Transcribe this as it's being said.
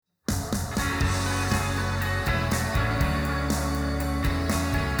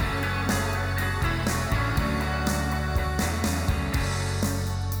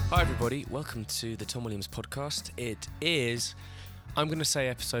everybody. Welcome to the Tom Williams podcast. It is, I'm going to say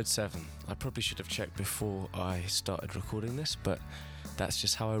episode 7. I probably should have checked before I started recording this, but that's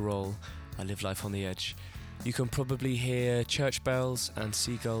just how I roll. I live life on the edge. You can probably hear church bells and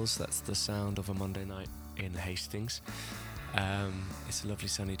seagulls. That's the sound of a Monday night in Hastings. It's a lovely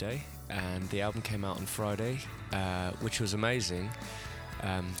sunny day, and the album came out on Friday, which was amazing.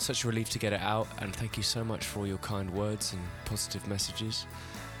 Such a relief to get it out, and thank you so much for all your kind words and positive messages.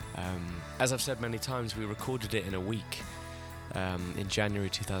 As I've said many times, we recorded it in a week in January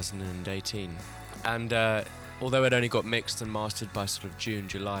 2018, and although it only got mixed and mastered by sort of June,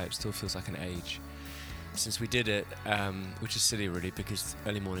 July, it still feels like an age since we did it, which is silly really, because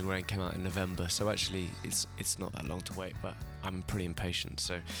Early Morning Rain came out in November, so actually it's not that long to wait, but I'm pretty impatient,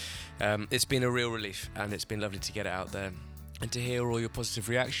 so it's been a real relief, and it's been lovely to get it out there and to hear all your positive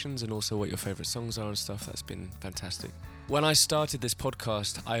reactions and also what your favourite songs are and stuff. That's been fantastic. When I started this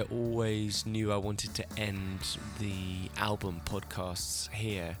podcast, I always knew I wanted to end the album podcasts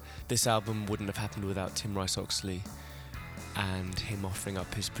here. This album wouldn't have happened without Tim Rice-Oxley and him offering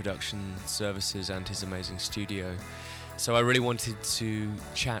up his production services and his amazing studio. So I really wanted to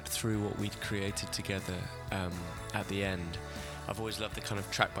chat through what we'd created together at the end. I've always loved the kind of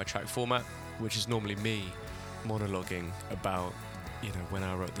track-by-track format, which is normally me monologuing about, you know, when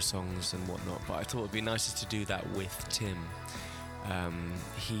I wrote the songs and whatnot, but I thought it'd be nicer to do that with Tim.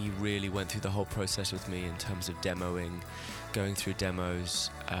 He really went through the whole process with me in terms of demoing, going through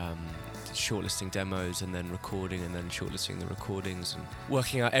demos, shortlisting demos, and then recording, and then shortlisting the recordings, and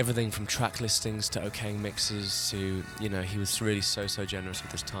working out everything from track listings to okaying mixes to, you know, he was really so generous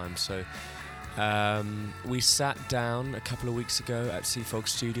with his time. So we sat down a couple of weeks ago at Seafog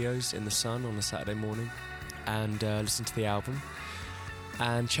Studios in the sun on a Saturday morning and listened to the album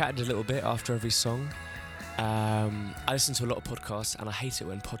and chatted a little bit after every song. I listen to a lot of podcasts, and I hate it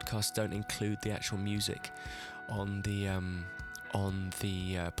when podcasts don't include the actual music on the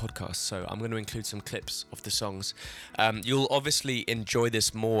podcast, so I'm going to include some clips of the songs. You'll obviously enjoy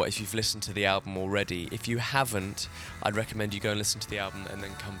this more if you've listened to the album already. If you haven't, I'd recommend you go and listen to the album and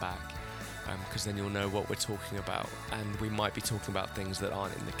then come back, because then you'll know what we're talking about, and we might be talking about things that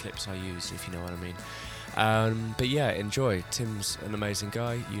aren't in the clips I use, if you know what I mean. But yeah, enjoy. Tim's an amazing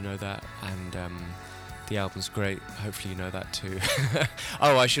guy, you know that, and the album's great. Hopefully you know that too.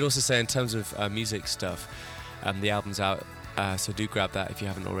 Oh, I should also say, in terms of music stuff, the album's out, so do grab that if you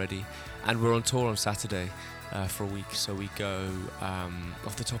haven't already. And we're on tour on Saturday for a week, so we go,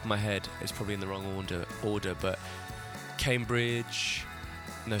 off the top of my head, it's probably in the wrong order, but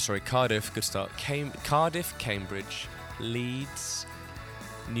Cardiff, good start. Cardiff, Cambridge, Leeds,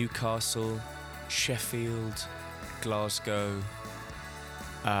 Newcastle, Sheffield, Glasgow,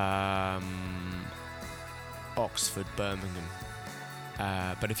 Oxford, Birmingham.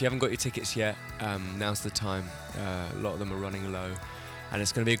 But if you haven't got your tickets yet, now's the time. A lot of them are running low, and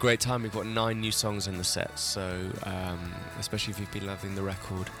it's going to be a great time. We've got 9 new songs in the set, so especially if you've been loving the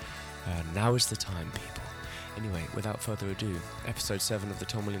record, now is the time, people. Anyway, without further ado, episode 7 of the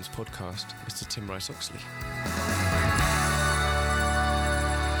Tom Williams podcast, Mr. Tim Rice-Oxley.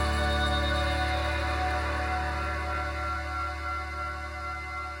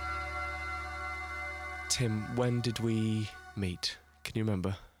 Tim, when did we meet? Can you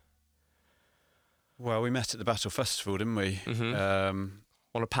remember? Well, we met at the Battle Festival, didn't we? Mm-hmm.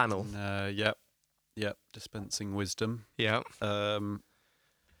 On a panel. Yep. Dispensing wisdom. Yeah.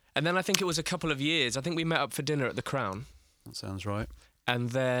 And then I think it was a couple of years. I think we met up for dinner at the Crown. That sounds right.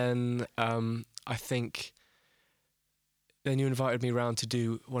 And then I think then you invited me round to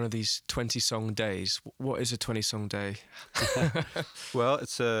do one of these 20-song days. What is a 20-song day? Well,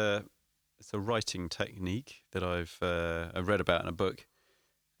 it's a writing technique that I've read about in a book.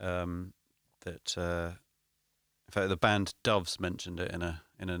 That in fact the band Doves mentioned it in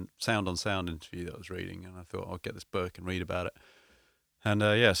a Sound on Sound interview that I was reading, and I thought I'll get this book and read about it. And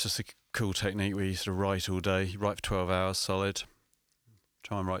it's just a cool technique where you sort of write all day. You write for 12 hours solid.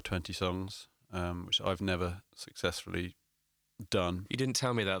 Try and write 20 songs, which I've never successfully done. You didn't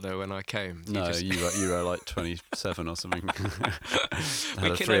tell me that though when I came. You wrote like 27 or something. I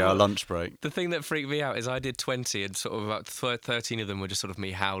had a 3-hour lunch break. The thing that freaked me out is I did 20, and sort of about 13 of them were just sort of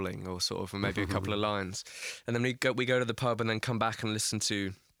me howling, or sort of maybe a couple of lines. And then we go to the pub and then come back and listen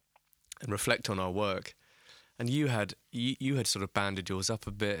to and reflect on our work. And you had sort of banded yours up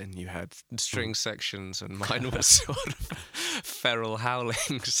a bit, and you had string sections, and mine was sort of feral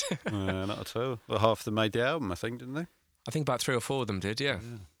howlings. Not at all. Well, half of them made the album, I think, didn't they? I think about 3 or 4 of them did, yeah.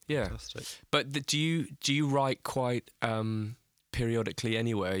 Fantastic. But do you write quite periodically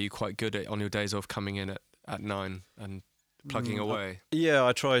anyway? Are you quite good at, on your days off, coming in at 9 and plugging away? Yeah,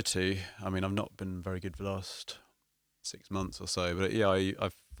 I try to. I mean, I've not been very good for the last 6 months or so, but yeah,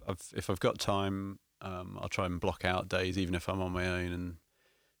 I've if I've got time, I'll try and block out days, even if I'm on my own. And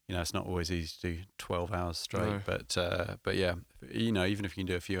it's not always easy to do 12 hours straight, No. but yeah, even if you can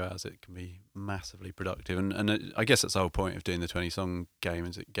do a few hours, it can be massively productive. And I guess that's the whole point of doing the 20 song game,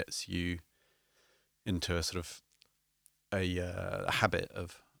 is it gets you into a sort of a habit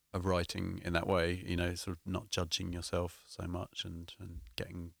of writing in that way. Sort of not judging yourself so much, and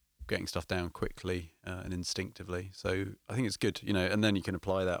getting stuff down quickly and instinctively. So I think it's good, and then you can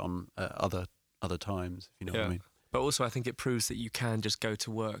apply that on other times, if you know what I mean. But also I think it proves that you can just go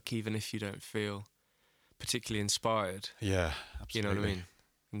to work even if you don't feel particularly inspired. Yeah, absolutely. You know what I mean?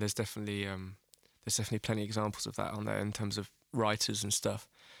 And there's definitely plenty of examples of that on there in terms of writers and stuff.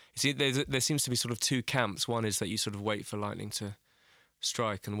 You see, there seems to be sort of two camps. One is that you sort of wait for lightning to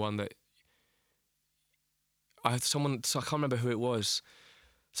strike, and one that I can't remember who it was.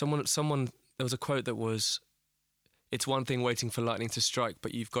 Someone there was a quote that was, "It's one thing waiting for lightning to strike,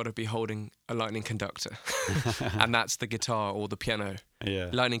 but you've got to be holding a lightning conductor." And that's the guitar or the piano. Yeah.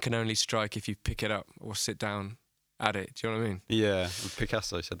 Lightning can only strike if you pick it up or sit down at it. Do you know what I mean? Yeah.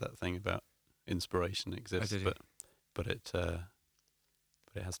 Picasso said that thing about inspiration exists, but it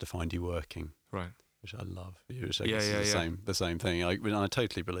has to find you working. Right. Which I love. Which I guess is the same thing. I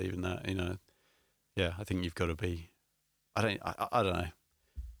totally believe in that. Yeah, I think you've got to be. I don't know.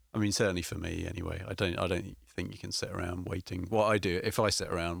 I mean, certainly for me, anyway. I don't think you can sit around waiting. What I do, if I sit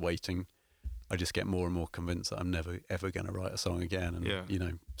around waiting, I just get more and more convinced that I'm never ever going to write a song again.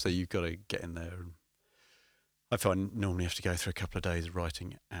 And so you've got to get in there. And I find normally have to go through a couple of days of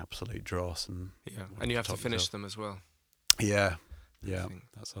writing absolute dross, and you have to finish them as well. Yeah,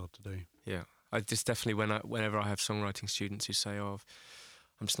 that's hard to do. Yeah, I just definitely whenever I have songwriting students who say, "Oh,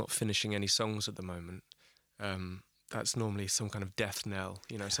 I'm just not finishing any songs at the moment," that's normally some kind of death knell.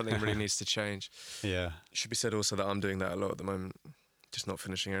 Something really needs to change. Yeah. It should be said also that I'm doing that a lot at the moment, just not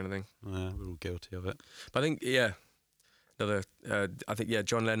finishing anything. Yeah, we're all guilty of it. But I think,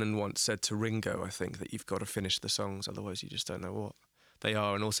 John Lennon once said to Ringo, I think, that you've got to finish the songs, otherwise you just don't know what they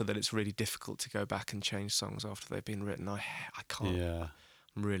are, and also that it's really difficult to go back and change songs after they've been written. I can't. Yeah.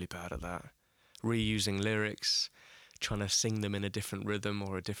 I'm really bad at that. Reusing lyrics, trying to sing them in a different rhythm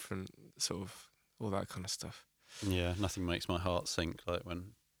or a different sort of all that kind of stuff. Yeah, nothing makes my heart sink like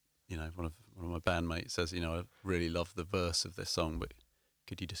when, one of my bandmates says, I really love the verse of this song, but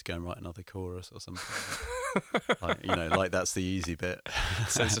could you just go and write another chorus or something? like that's the easy bit.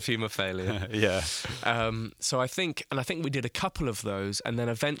 Sense of humour failure. Yeah. So I think we did a couple of those, and then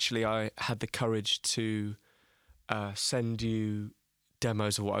eventually I had the courage to send you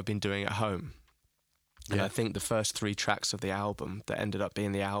demos of what I've been doing at home. And I think the first 3 tracks of the album that ended up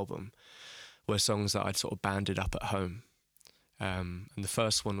being the album were songs that I'd sort of banded up at home. And the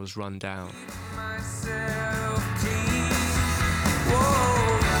first one was Run Down.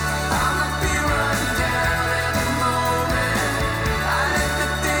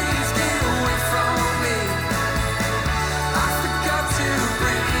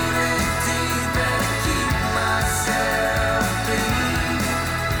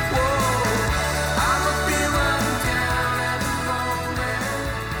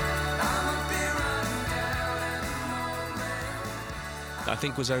 I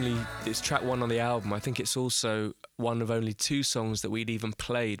think it's track 1 on the album. I think it's also one of only 2 songs that we'd even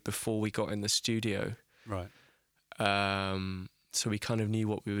played before we got in the studio. Right. So we kind of knew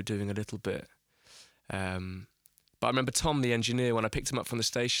what we were doing a little bit. But I remember Tom, the engineer, when I picked him up from the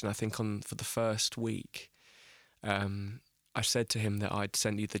station, I think for the first week, I said to him that I'd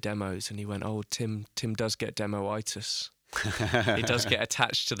sent you the demos, and he went, "Oh, Tim does get demo-itis." It does get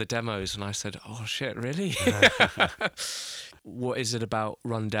attached to the demos. And I said, "Oh shit, really?" What is it about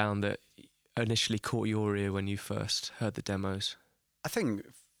Run Down that initially caught your ear when you first heard the demos? I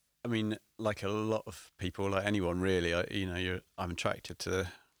mean, like a lot of people, like anyone really, I'm attracted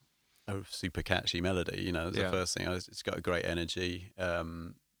to a super catchy melody. That's the first thing. It's got a great energy.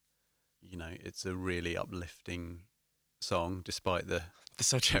 It's a really uplifting song, despite the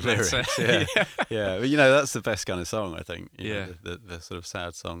subject lyrics. matter. Yeah. But that's the best kind of song, I think. The sort of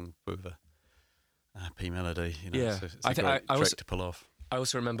sad song with a happy melody. So it's a great trick to pull off. I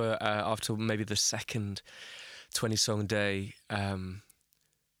also remember after maybe the second 20-song day,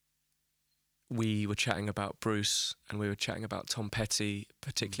 we were chatting about Bruce, and we were chatting about Tom Petty,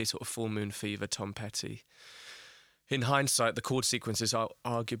 particularly sort of Full Moon Fever Tom Petty. In hindsight, the chord sequences are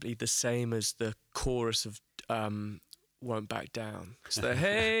arguably the same as the chorus of Won't Back Down. It's the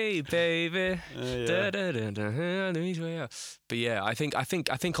hey baby, da, da, da, da, but yeah, I think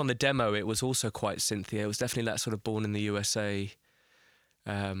on the demo it was also quite synthy. It was definitely that sort of Born in the USA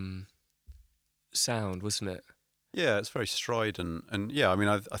sound, wasn't it? Yeah, it's very strident, and yeah, I mean,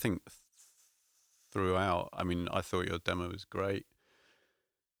 I think throughout, I mean, I thought your demo was great,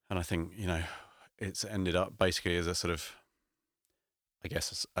 and I think it's ended up basically as a sort of, I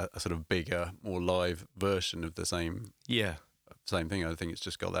guess, a sort of bigger, more live version of the same thing. I think it's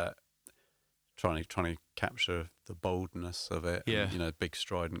just got that trying to capture the boldness of it. Yeah. And, big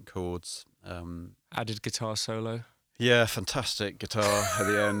strident chords. Added guitar solo. Yeah, fantastic guitar at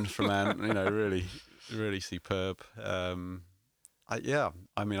the end from Ant. Really, really superb. I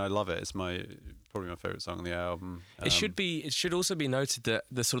mean, I love it. It's probably my favourite song on the album. It should also be noted that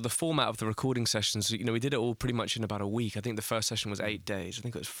the sort of the format of the recording sessions, we did it all pretty much in about a week. I think the first session was 8 days. I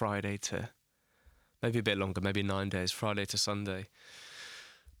think it was Friday to maybe a bit longer, maybe 9 days, Friday to Sunday.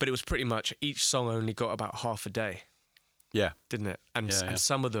 But it was pretty much each song only got about half a day. Yeah. Didn't it? And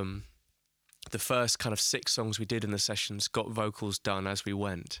some of them, the first kind of 6 songs we did in the sessions got vocals done as we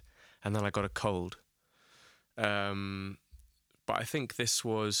went. And then I got a cold. But I think this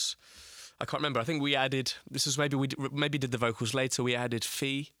was, I can't remember. I think we added, this was maybe did the vocals later. We added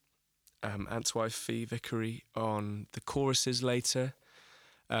Fee, Ant's wife, Fee Vickery, on the choruses later.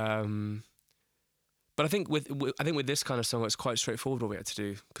 But I think with this kind of song, it's quite straightforward what we had to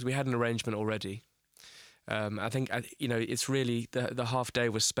do because we had an arrangement already. I think it's really the half day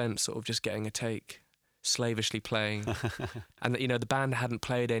was spent sort of just getting a take, slavishly playing, and the band hadn't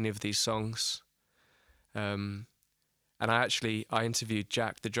played any of these songs. And I interviewed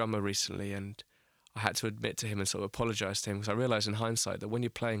Jack, the drummer, recently, and I had to admit to him and sort of apologise to him because I realised in hindsight that when you're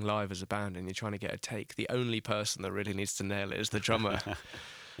playing live as a band and you're trying to get a take, the only person that really needs to nail it is the drummer.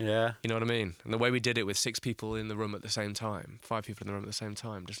 Yeah. You know what I mean? And the way we did it with 6 people in the room at the same time, 5 people in the room at the same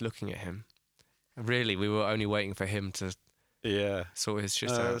time, just looking at him. And really, we were only waiting for him to sort his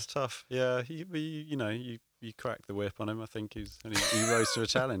shit out. It was tough. Yeah, you cracked the whip on him. I think he rose to a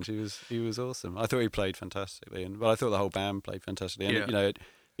challenge. He was awesome. I thought he played fantastically, and I thought the whole band played fantastically. And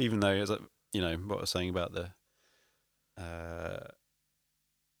even though what I was saying about the,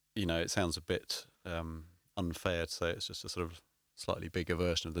 it sounds a bit unfair to say it's just a sort of slightly bigger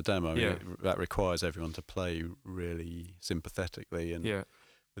version of the demo. That requires everyone to play really sympathetically and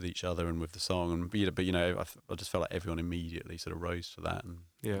with each other and with the song. And I just felt like everyone immediately sort of rose to that. And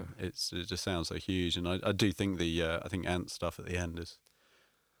it just sounds so huge. And I do think I think Ant stuff at the end is,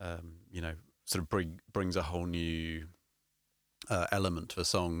 sort of brings a whole new element to a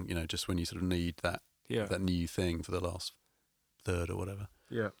song. Just when you sort of need that new thing for the last third or whatever.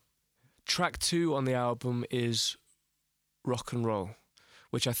 Yeah. Track 2 on the album is Rock and Roll,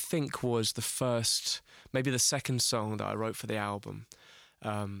 which I think was the first, maybe the second song that I wrote for the album.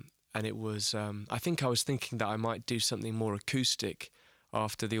 And it was, I think I was thinking that I might do something more acoustic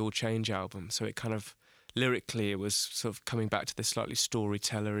after the All Change album. So it kind of, lyrically, it was sort of coming back to this slightly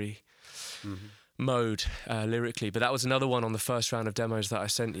storytellery mode lyrically. But that was another one on the first round of demos that I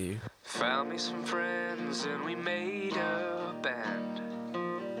sent you. Found me some friends and we made a band.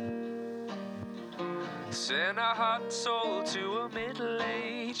 Sent our heart and soul to a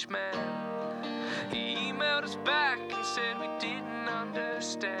middle-aged man. He emailed us back and said we didn't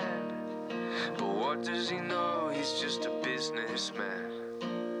understand. But what does he know? He's just a businessman.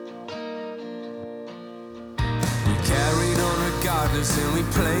 We carried on regardless and we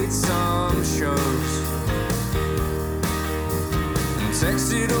played some shows. And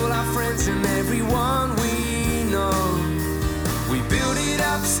texted all our friends and everyone we know. We build it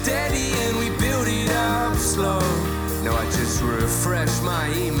up steady and we build it up slow. No, I just refresh my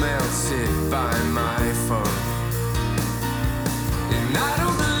email, sit by my phone. And I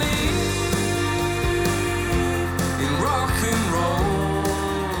don't believe in rock and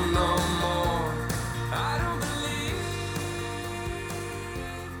roll no more. I don't believe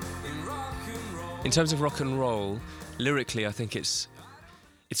in rock and roll. In terms of rock and roll, lyrically, I think it's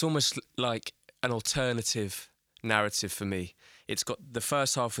almost like an alternative narrative for me. It's got the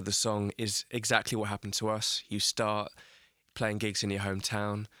first half of the song is exactly what happened to us. You start playing gigs in your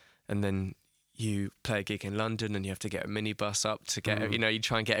hometown, and then you play a gig in London, and you have to get a minibus up to get, you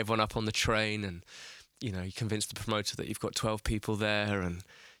try and get everyone up on the train, and you convince the promoter that you've got 12 people there, and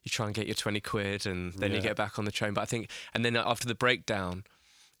you try and get your 20 quid, and then you get back on the train. But I think, and then after the breakdown,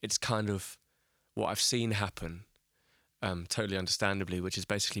 it's kind of what I've seen happen, totally understandably, which is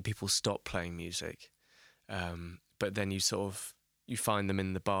basically people stop playing music. But then you find them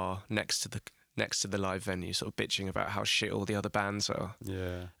in the bar next to the live venue, sort of bitching about how shit all the other bands are.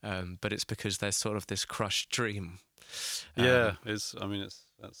 Yeah. But it's because there's sort of this crushed dream Yeah, it's. I mean,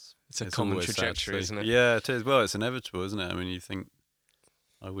 it's a common always sad to trajectory, see. isn't it? Yeah, it is. Well, it's inevitable, isn't it? I mean,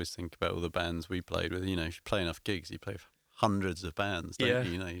 I always think about all the bands we played with. You know, if you play enough gigs, you play with hundreds of bands, don't Yeah.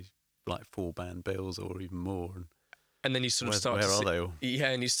 you? You know, like 4-band bills or even more. And then you sort of where start to are see, they all? yeah,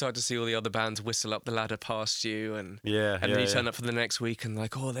 and you start to see all the other bands whistle up the ladder past you, and Yeah, then you turn up for the next week and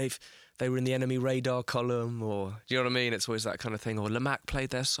like, oh, they were in the enemy radar column, or do you know what I mean? It's always that kind of thing. Or Lamac played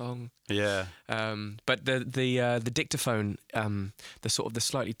their song. Yeah. But the dictaphone, the sort of the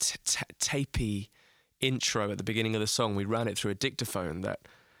slightly tapey intro at the beginning of the song, we ran it through a dictaphone. That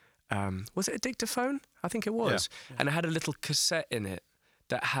was it a dictaphone? I think it was, and it had a little cassette in it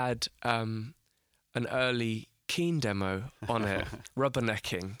that had an early Keen demo on it,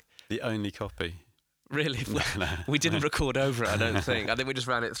 rubbernecking. The only copy. Really? We didn't record over it, I don't think. I think we just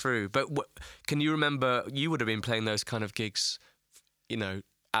ran it through. But can you remember, you would have been playing those kind of gigs, you know,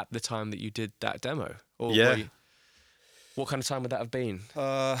 at the time that you did that demo? Or yeah. What kind of time would that have been?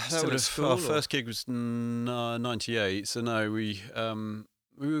 That Still would at have, school, our or? first gig was 98, so no, we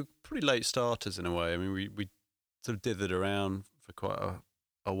were pretty late starters in a way. I mean, we sort of dithered around for quite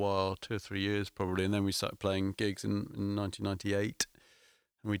a while, 2 or 3 years probably, and then we started playing gigs in 1998,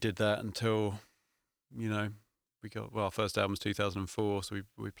 and we did that until, you know, our first album was 2004, so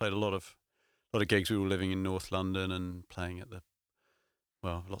we played a lot of gigs. We were living in North London and playing at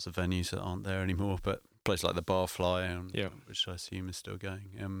lots of venues that aren't there anymore, but places like the Barfly, which I assume is still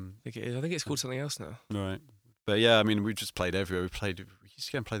going. I think it's called something else now. Right. But yeah, I mean, we just played everywhere. We used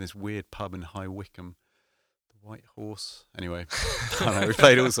to go and play this weird pub in High Wycombe, the White Horse. Anyway, I don't know, we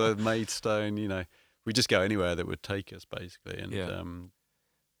played also Maidstone, you know. We just go anywhere that would take us, basically. And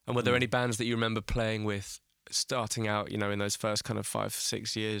and were there any bands that you remember playing with starting out, you know, in those first kind of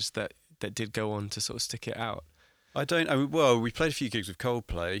 5-6 years that did go on to sort of stick it out? we played a few gigs with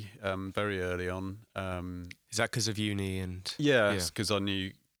Coldplay very early on. Is that because of uni and? Yeah, because I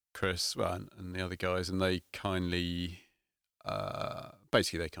knew Chris and the other guys, and they kindly,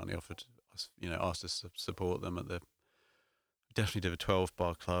 basically offered us, you know, asked us to support them at definitely did a 12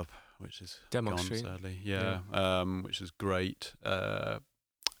 Bar Club, which is Denmark gone Street. sadly, which was great,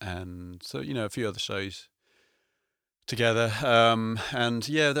 and so, you know, a few other shows together, and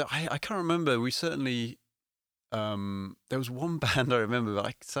yeah, I can't remember. We certainly. There was one band I remember, but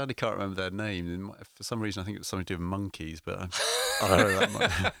I sadly can't remember their name. For some reason, I think it was something to do with monkeys, but I don't know.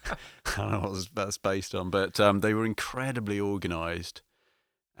 I don't know what that's based on. But they were incredibly organised,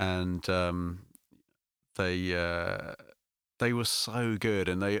 and they were so good,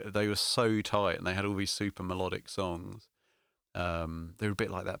 and they were so tight, and they had all these super melodic songs. They were a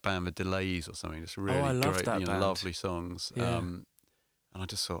bit like that band, The Delays or something. Just really I love great, that you know, band. lovely songs. Yeah. And I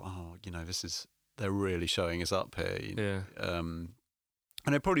just thought, you know, they're really showing us up here. Yeah. And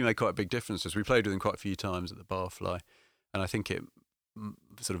it probably made quite a big difference because we played with them quite a few times at the Barfly, and I think it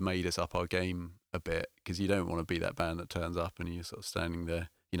sort of made us up our game a bit, because you don't want to be that band that turns up and you're sort of standing there,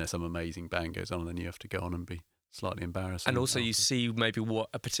 you know, some amazing band goes on and then you have to go on and be slightly embarrassed. And also you see maybe what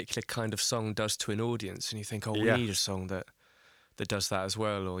a particular kind of song does to an audience, and you think, we need a song that does that as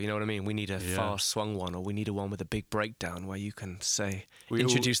well, or you know what I mean? We need a fast swung one, or we need a one with a big breakdown where you can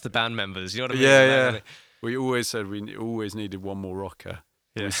introduce the band members. You know what I mean? Yeah. We always said we always needed one more rocker.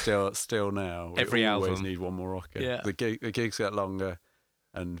 Yeah. We still now. Every we always album. need one more rocker. Yeah. The gigs get longer,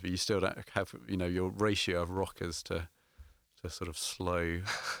 and you still don't have, you know, your ratio of rockers to sort of slow,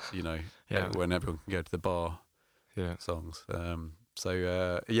 you know, when everyone can go to the bar. Yeah. Songs. We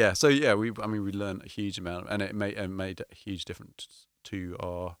learned a huge amount, and it made a huge difference to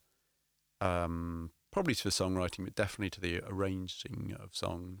our probably to the songwriting, but definitely to the arranging of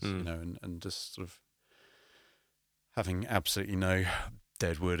songs, you know, and just sort of having absolutely no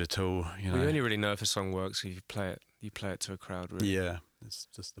dead wood at all. You know, you only really know if a song works if you play it to a crowd, really. Yeah, it's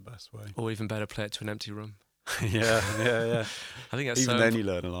just the best way. Or even better, play it to an empty room. yeah. I think that's even then you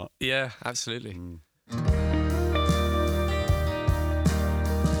learn a lot. Yeah, absolutely.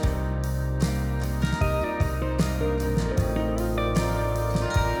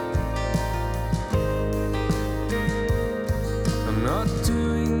 I'm not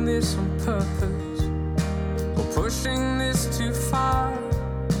doing this on purpose or pushing this too far.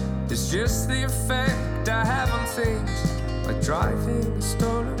 It's just the effect I have on things, like driving a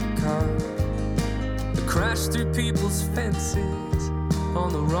stolen car. I crash through people's fences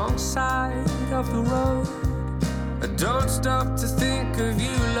on the wrong side of the road. I don't stop to think of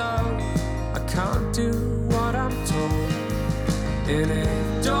you, love. I can't do what I'm told. And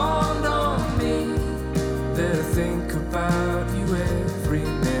it dawned on me that I think about you every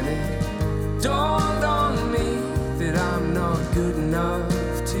minute. Dawned on me that I'm not good enough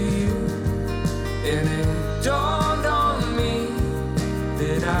to you. And it dawned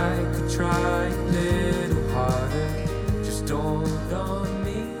I could try a little harder. Just dawned on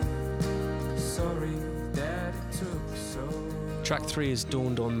me. Sorry that it took so. Track 3 is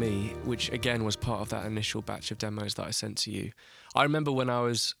Dawned on Me, which again was part of that initial batch of demos that I sent to you. I remember when I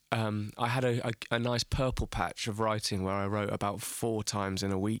was, I had a nice purple patch of writing where I wrote about 4 times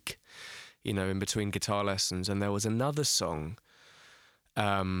in a week, you know, in between guitar lessons. And there was another song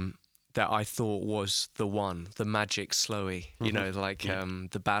that I thought was the one, the magic slowy, you know, like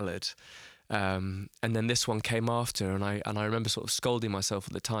the ballad. And then this one came after, and I remember sort of scolding myself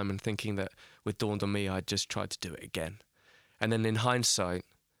at the time and thinking that with Dawned on Me, I'd just tried to do it again. And then in hindsight,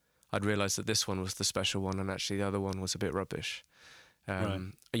 I'd realised that this one was the special one, and actually the other one was a bit rubbish.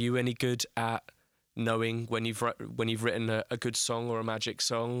 Right. Are you any good at knowing when you've written a good song or a magic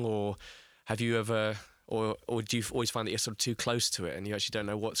song, or have you ever, or do you always find that you're sort of too close to it and you actually don't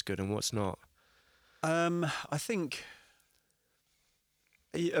know what's good and what's not? I think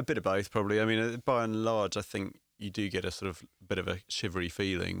a bit of both, probably. I mean, by and large, I think you do get a sort of bit of a shivery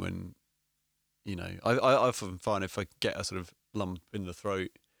feeling when, you know, I often find if I get a sort of lump in the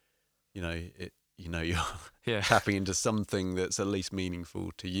throat, you know, you're tapping into something that's at least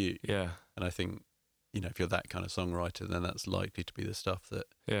meaningful to you. Yeah. And I think, you know, if you're that kind of songwriter, then that's likely to be the stuff that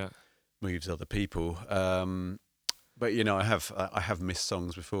moves other people. But you know, I have missed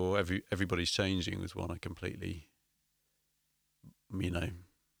songs before. Everybody's Changing was one I completely, you know,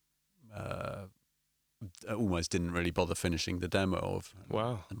 almost didn't really bother finishing the demo of.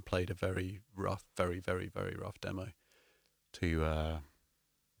 Wow. And played a very rough, very, very, very rough demo to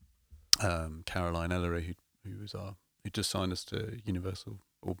Caroline Ellery, who just signed us to Universal,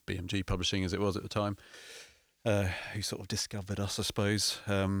 or BMG Publishing as it was at the time, who sort of discovered us, I suppose.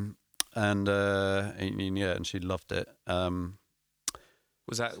 And she loved it.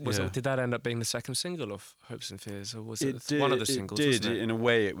 Did that end up being the second single of Hopes and Fears, or was it one of the singles? It did. In a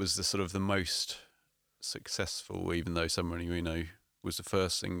way, it was the most successful, even though Somewhere in Reno was the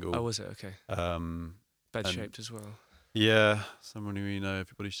first single. Oh, was it? Okay. Bed Shaped as well. Yeah, Somewhere in Reno,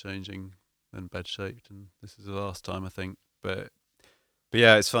 Everybody's Changing, then Bed Shaped, and This Is the Last Time, I think. But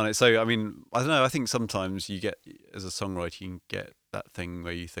yeah, it's funny. So, I mean, I don't know, I think sometimes you get, as a songwriter, you can get that thing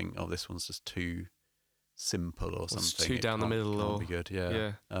where you think, oh, this one's just too simple or something. It's too down the middle, or be good,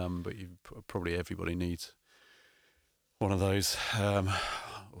 yeah. But probably everybody needs one of those,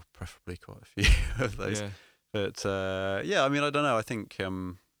 or preferably quite a few of those. Yeah. But I mean, I don't know. I think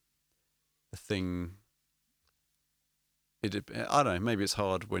the thing, I don't know. Maybe it's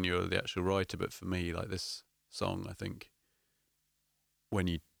hard when you're the actual writer, but for me, like this song, I think when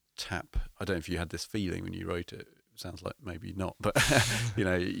you tap, I don't know if you had this feeling when you wrote it. Sounds like maybe not, but you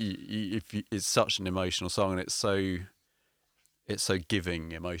know, it's such an emotional song, and it's so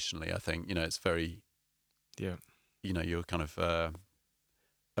giving emotionally. I think, you know, it's very, you know, you're kind of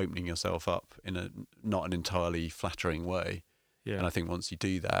opening yourself up in a not an entirely flattering way. Yeah. And I think once you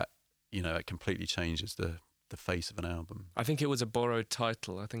do that, you know, it completely changes the face of an album. I think it was a borrowed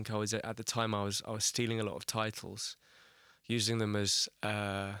title. I think at the time I was stealing a lot of titles, using them as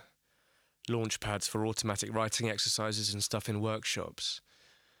launch pads for automatic writing exercises and stuff in workshops.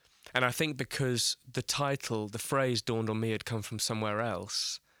 And I think because the phrase Dawned on Me had come from somewhere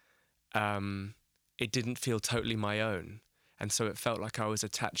else, it didn't feel totally my own. And so it felt like I was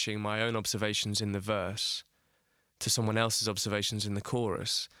attaching my own observations in the verse to someone else's observations in the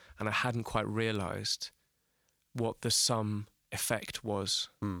chorus. And I hadn't quite realised what the sum effect was.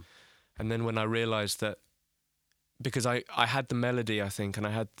 Mm. And then when I realised that, because I had the melody, I think, and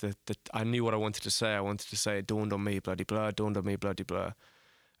I had I knew what I wanted to say. I wanted to say, it dawned on me, bloody blur, dawned on me, bloody blur.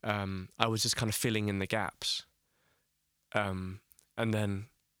 I was just kind of filling in the gaps. And then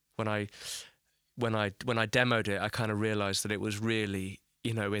when I demoed it, I kind of realised that it was really,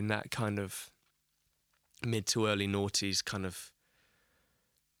 you know, in that kind of mid to early noughties kind of,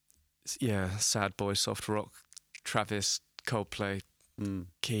 sad boy, soft rock, Travis, Coldplay,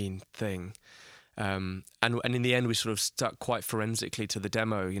 Keane thing. And in the end, we sort of stuck quite forensically to the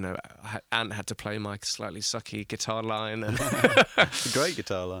demo. You know, Ant had to play my slightly sucky guitar line, and it's a great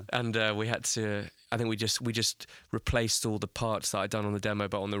guitar line. And we had to. I think we just replaced all the parts that I'd done on the demo,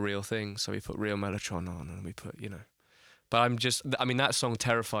 but on the real thing. So we put real Mellotron on, and we put, you know. But I mean, that song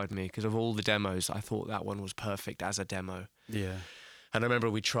terrified me because of all the demos. I thought that one was perfect as a demo. Yeah. And I remember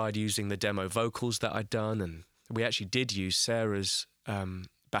we tried using the demo vocals that I'd done, and we actually did use Sarah's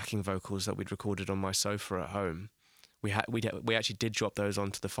backing vocals that we'd recorded on my sofa at home. We actually did drop those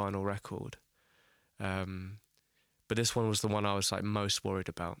onto the final record. But this one was the one I was like most worried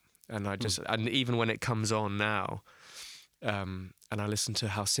about. And and even when it comes on now, and I listen to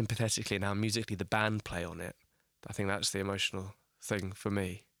how sympathetically and how musically the band play on it, I think that's the emotional thing for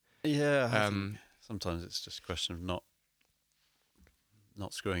me. Yeah, I think sometimes it's just a question of not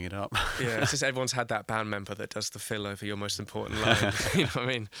screwing it up. Yeah, it's just everyone's had that band member that does the fill over your most important line. You know what I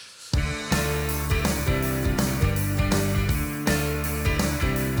mean?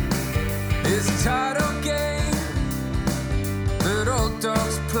 It's a title game that old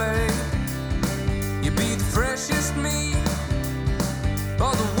dogs play. You be the freshest meat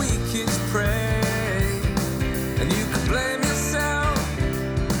or the weakest prey, and you can blame yourself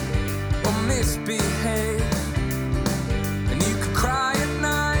or misbehave, and you can cry at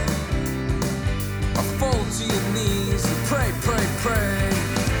night or fall to your knees and pray, pray, pray.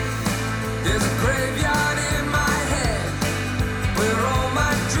 There's a graveyard in my head where all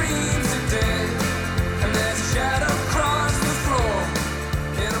my dreams are dead, and there's a shadow across the floor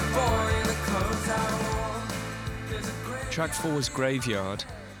and a boy in the clothes I wore. There's a graveyard. Track 4 was Graveyard.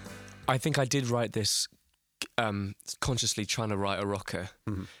 I think I did write this consciously trying to write a rocker,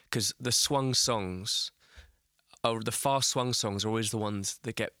 because the swung songs, or the fast swung songs, are always the ones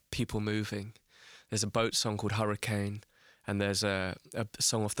that get people moving. There's a boat song called Hurricane, and there's a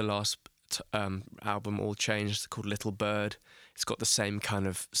song off the last album, All Changed, called Little Bird. It's got the same kind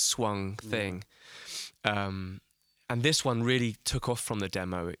of swung thing. And this one really took off from the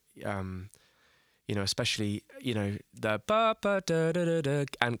demo. You know, especially, you know, the ba ba da da da da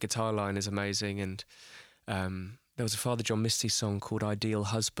and guitar line is amazing. And there was a Father John Misty song called Ideal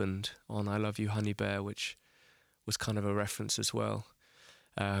Husband on I Love You Honey Bear, which was kind of a reference as well.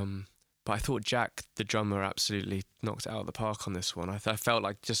 But I thought Jack, the drummer, absolutely knocked it out of the park on this one. I felt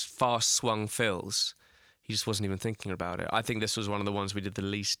like just fast swung fills. He just wasn't even thinking about it. I think this was one of the ones we did the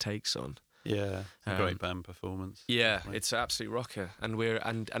least takes on. Yeah, it's a great band performance. Yeah, definitely. it's an absolute rocker, and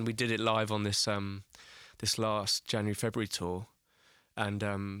we did it live on this this last January-February tour,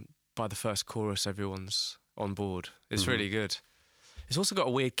 and by the first chorus, everyone's on board. It's really good. It's also got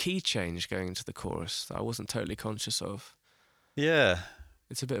a weird key change going into the chorus that I wasn't totally conscious of. Yeah,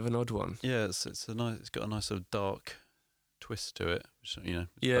 It's a bit of an odd one. yeah. It's got a nice sort of dark twist to it, which, you know,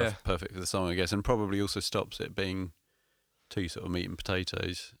 is Yeah. perfect for the song, I guess, and probably also stops it being too sort of meat and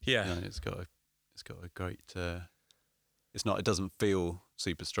potatoes. Yeah. You know, it's got a great. It doesn't feel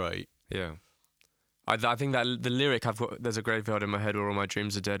super straight. Yeah. I think that the lyric I've got, there's a graveyard in my head where all my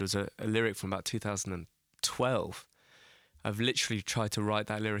dreams are dead, was a lyric from about 2012. I've literally tried to write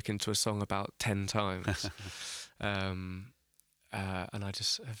that lyric into a song about 10 times. And I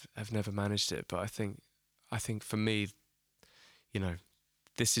just have never managed it. But I think for me, you know,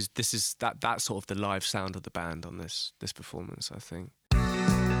 this is that sort of the live sound of the band on this performance, I think.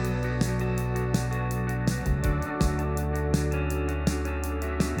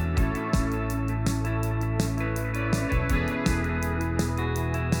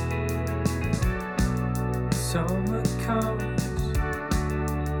 Summer comes,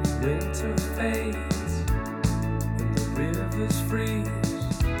 winter fades, and the rivers freeze,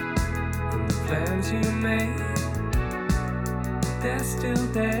 and the plans you made, they're still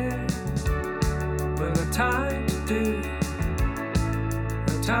there, but no time to do,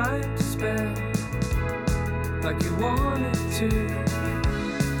 no time to spend, like you wanted to.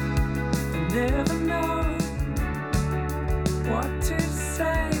 I never know what to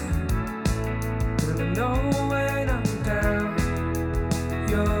say. I know when I'm down,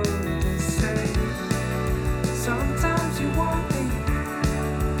 you're the same. Sometimes you want me,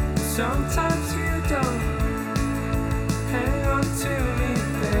 sometimes you don't. Hang on to me,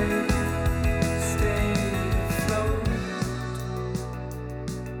 babe, stay afloat.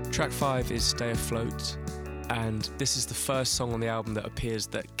 Track 5 is Stay Afloat, and this is the first song on the album that appears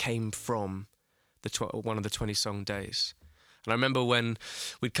that came from one of the 20-song days. And I remember when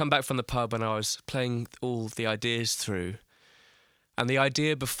we'd come back from the pub and I was playing all the ideas through, and the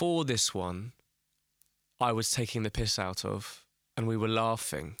idea before this one I was taking the piss out of, and we were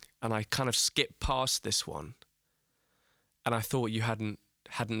laughing, and I kind of skipped past this one, and I thought you hadn't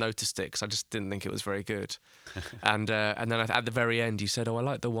noticed it because I just didn't think it was very good. And then at the very end you said, "Oh, I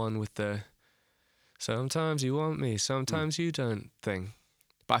like the one with the sometimes you want me, sometimes you don't" thing.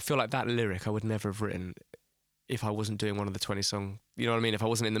 But I feel like that lyric I would never have written if I wasn't doing one of the 20-song, you know what I mean? If I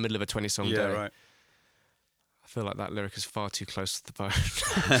wasn't in the middle of a 20-song day. Yeah, right. I feel like that lyric is far too close to the bone.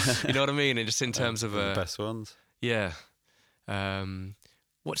 You know what I mean? And just in terms of the best ones. Yeah.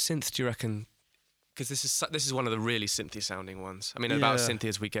 What synth do you reckon? Because this is one of the really synthy sounding ones. I mean, about as synthy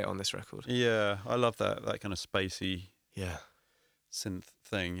as we get on this record. Yeah, I love that kind of spacey Yeah. synth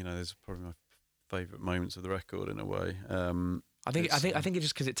thing. You know, there's probably my favourite moments of the record in a way. I think it's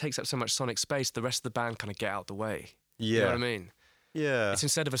just because it takes up so much sonic space, the rest of the band kind of get out the way. Yeah. You know what I mean? Yeah. It's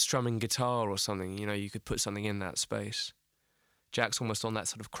instead of a strumming guitar or something, you know, you could put something in that space. Jack's almost on that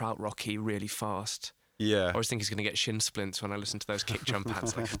sort of krautrocky, really fast. Yeah. I always think he's going to get shin splints when I listen to those kick drum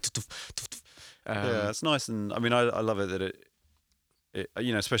pads. Like, Yeah, it's nice, and I mean, I love it that it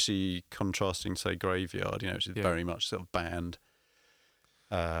you know, especially contrasting, say, Graveyard, you know, which is very much sort of band,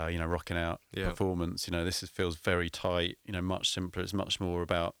 you know, rocking out performance. You know, this feels very tight. You know, much simpler. It's much more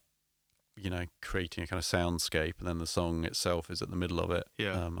about, you know, creating a kind of soundscape, and then the song itself is at the middle of it.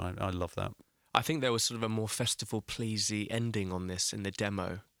 Yeah, I love that. I think there was sort of a more festival pleasy ending on this in the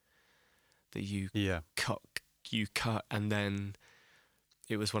demo that you cut, and then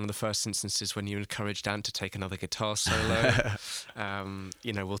it was one of the first instances when you encouraged Ant to take another guitar solo.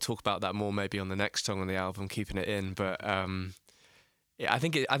 You know, we'll talk about that more maybe on the next song on the album, Keeping It In. But yeah, I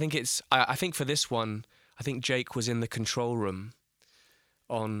think for this one, I think Jake was in the control room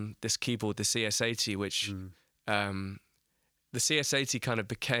on this keyboard, the CS80, which the CS80 kind of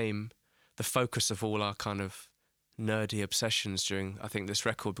became the focus of all our kind of nerdy obsessions during, I think, this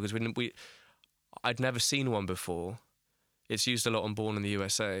record, because I'd never seen one before. It's used a lot on Born in the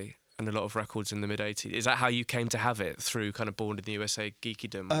USA and a lot of records in the mid-80s. Is that how you came to have it, through kind of Born in the USA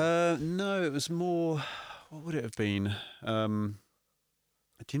geekydom? No, it was more, what would it have been? Do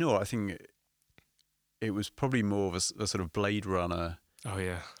you know what? I think it was probably more of a sort of Blade Runner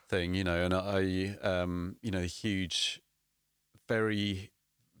thing, you know, and I you know, huge, very,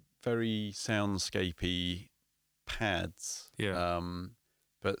 very soundscapey pads,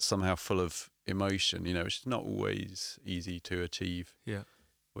 but somehow full of emotion, you know, which is not always easy to achieve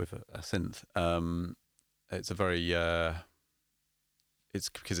with a synth. It's a very it's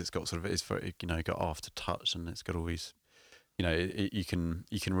because it's got sort of, it's very, you know, got aftertouch, and it's got all these, you know, you can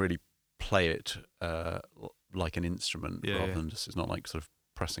really play it like an instrument rather than just, it's not like sort of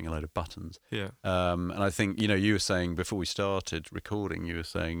pressing a load of buttons. And I think, you know, you were saying before we started recording, you were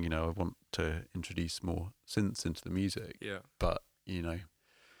saying, you know, I want to introduce more synths into the music, but, you know,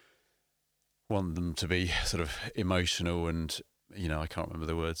 want them to be sort of emotional, and, you know, I can't remember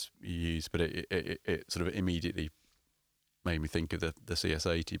the words you used, but it sort of immediately made me think of the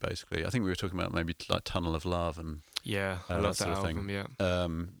CS80. Basically, I think we were talking about maybe like Tunnel of Love and I love that album.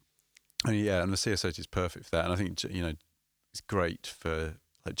 And the CS80 is perfect for that, and I think, you know, it's great for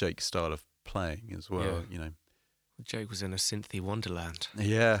like Jake's style of playing as well. You know, Jake was in a synthy wonderland.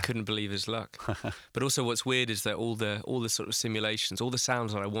 Couldn't believe his luck. But also, what's weird is that all the sort of simulations, all the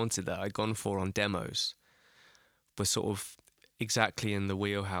sounds that I wanted, that I'd gone for on demos, were sort of exactly in the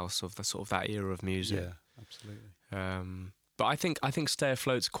wheelhouse of the sort of that era of music. Yeah, absolutely. But I think Stay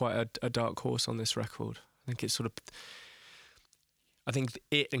Afloat's quite a dark horse on this record. I think it's sort of, I think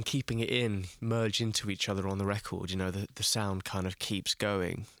it and Keeping It In merge into each other on the record. You know, the sound kind of keeps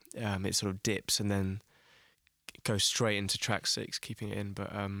going. It sort of dips and then goes straight into track 6, Keeping It In.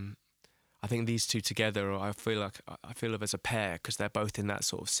 But I think these two together, I feel of as a pair, because they're both in that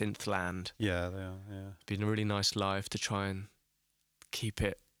sort of synth land. Yeah, they are. Yeah, it's been really nice live to try and keep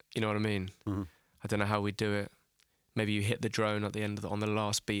it. You know what I mean? Mm-hmm. I don't know how we do it. Maybe you hit the drone at the end on the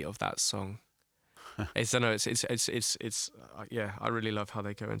last beat of that song. I don't know. It's yeah. I really love how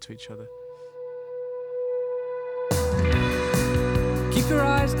they go into each other. Keep your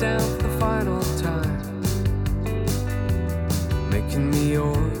eyes down for the final time, making me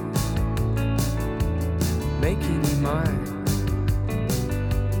yours, making you mine.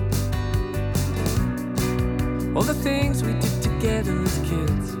 All the things we did together as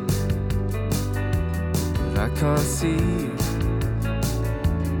kids, but I can't see you.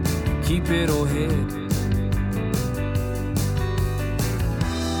 Keep it all hid.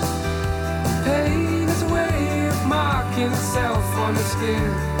 Pain is a way of marking itself on the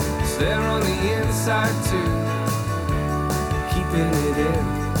skin. It's there on the inside too. Keeping it in.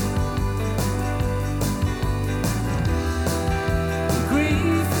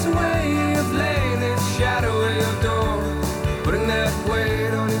 Grief is a way of laying its shadow at your door, putting that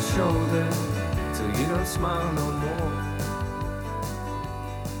weight on your shoulder till you don't smile no more.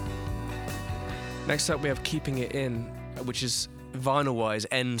 Next up, we have Keeping It In, which is vinyl-wise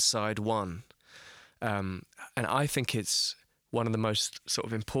end side 1, and I think it's one of the most sort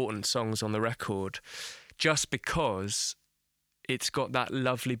of important songs on the record, just because it's got that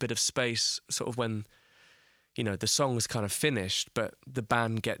lovely bit of space, sort of when, you know, the song's kind of finished, but the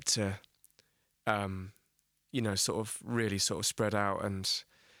band get to, you know, sort of really sort of spread out, and,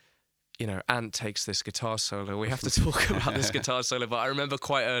 you know, Ant takes this guitar solo. We have to talk about this guitar solo, but I remember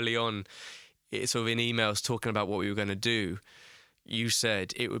quite early on, it's sort of in emails talking about what we were going to do, you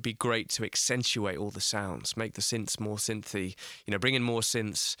said it would be great to accentuate all the sounds, make the synths more synthy, you know, bring in more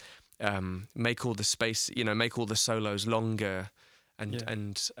synths, make all the space, you know, make all the solos longer.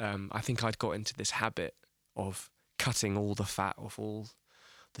 And I think I'd got into this habit of cutting all the fat off all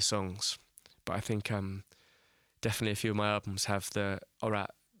the songs. But I think definitely a few of my albums have their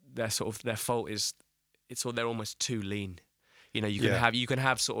fault is they're almost too lean. You know, you can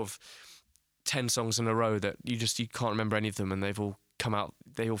have sort of 10 songs in a row that you can't remember any of them, and they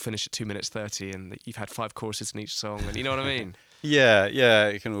all finish at 2 minutes 30, and you've had 5 choruses in each song, and you know what I mean? Yeah,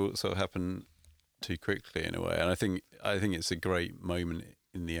 it can all sort of happen too quickly in a way, and I think it's a great moment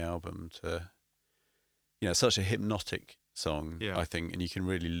in the album to, you know, such a hypnotic song, I think, and you can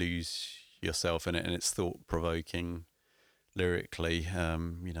really lose yourself in it, and it's thought-provoking lyrically.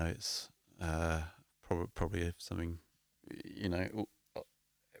 You know, it's probably something, you know,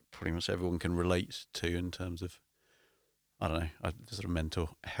 pretty much everyone can relate to in terms of, I don't know, the sort of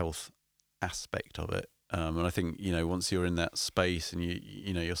mental health aspect of it. And I think, you know, once you're in that space and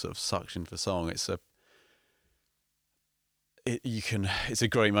you know you're sort of suctioned for song, it's a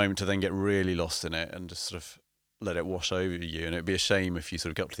great moment to then get really lost in it and just sort of let it wash over you. And it'd be a shame if you sort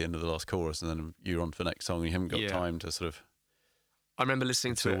of got to the end of the last chorus and then you're on to the next song and you haven't got time to sort of. I remember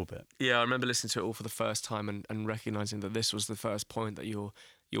listening to it. Yeah, I remember listening to it all for the first time and recognizing that this was the first point that your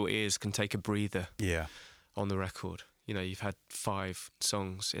ears can take a breather. Yeah. On the record, you know, you've had 5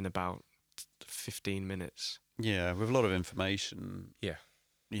 songs in about 15 minutes. Yeah, with a lot of information. Yeah.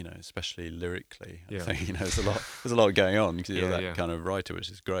 You know, especially lyrically. I think, you know, there's a lot going on because you're that kind of writer, which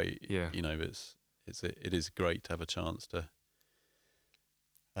is great. Yeah. You know, but it is great to have a chance to,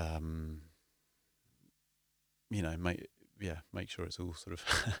 you know, make sure it's all sort of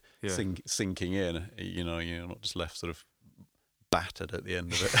sinking in. You know, you're not just left sort of battered at the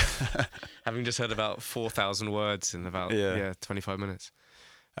end of it. Having just heard about 4,000 words in about 25 minutes.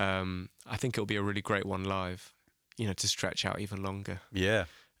 I think it'll be a really great one live, you know, to stretch out even longer. Yeah.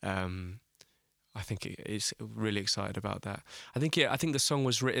 I think it's really excited about that. I think the song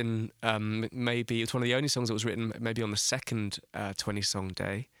was written, maybe it's one of the only songs that was written maybe on the second 20-song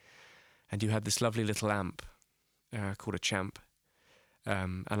day, and you had this lovely little amp called a Champ,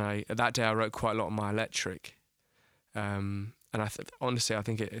 and that day I wrote quite a lot on my electric, and honestly I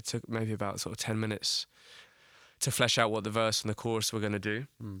think it took maybe about sort of 10 minutes to flesh out what the verse and the chorus were going to do.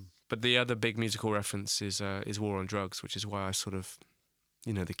 But the other big musical reference is War on Drugs, which is why I sort of,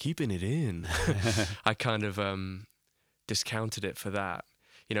 you know, the keeping it in. I kind of discounted it for that.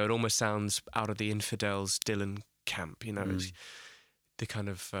 You know, it almost sounds out of the Infidels Dylan camp, you know. It's the kind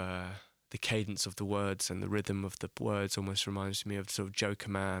of the cadence of the words and the rhythm of the words almost reminds me of sort of Joker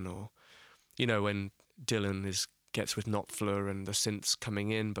Man, or, you know, when Dylan gets with Knopfler and the synths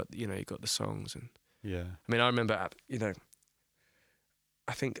coming in, but, you know, you got the songs. And yeah, I mean, I remember, you know,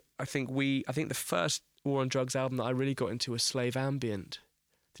 I think the first War on Drugs album that I really got into was Slave Ambient.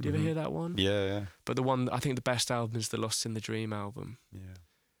 Did you ever hear that one? Yeah. But the one, I think the best album is the Lost in the Dream album. Yeah.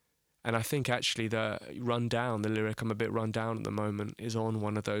 And I think actually the lyric, I'm a bit run down at the moment, is on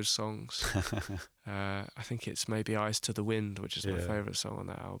one of those songs. I think it's maybe Eyes to the Wind, which is my favourite song on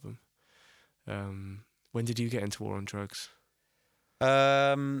that album. When did you get into War on Drugs?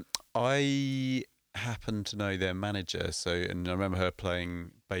 I happened to know their manager, and I remember her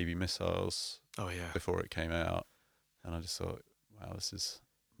playing Baby Missiles before it came out, and I just thought, wow, this is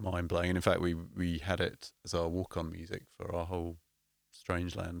mind-blowing. And in fact, we had it as our walk-on music for our whole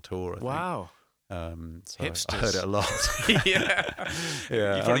Strangeland tour, I think. Wow. So hipsters. I heard it a lot. Yeah.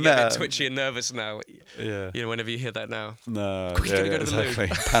 You probably get a bit twitchy and nervous now. Yeah. You know, whenever you hear that now. No. Quick, go to the loo.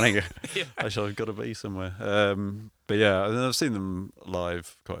 Panicking. Actually, I've got to be somewhere. But yeah, I've seen them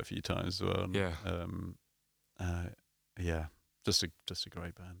live quite a few times as well. And, just a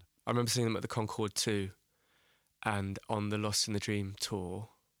great band. I remember seeing them at the Concorde 2 and on the Lost in the Dream tour.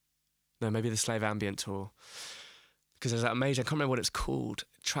 No, maybe the Slave Ambient tour. Because there's that amazing, I can't remember what it's called,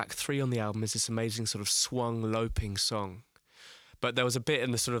 track 3 on the album is this amazing sort of swung, loping song. But there was a bit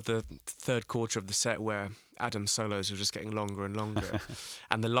in the sort of the third quarter of the set where Adam's solos were just getting longer and longer.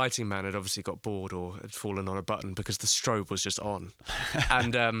 And the lighting man had obviously got bored or had fallen on a button because the strobe was just on.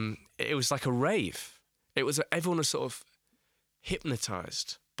 And it was like a rave. Everyone was sort of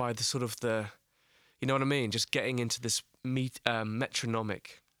hypnotised by the sort of you know what I mean? Just getting into this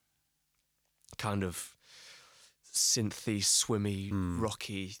metronomic kind of synthy, swimmy,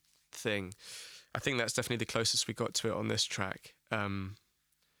 rocky thing. I think that's definitely the closest we got to it on this track.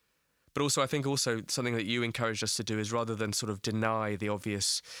 But also, I think something that you encouraged us to do is rather than sort of deny the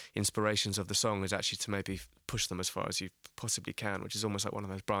obvious inspirations of the song, is actually to maybe push them as far as you possibly can, which is almost like one of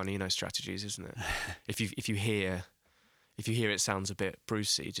those Brian Eno strategies, isn't it? If you hear it sounds a bit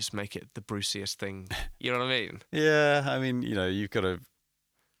Brucey, just make it the Bruceiest thing. You know what I mean? Yeah, I mean, you know, you've got to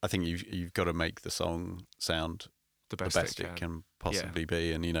make the song sound the best it can possibly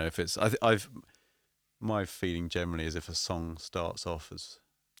be. And, you know, if it's, I've my feeling generally is if a song starts off as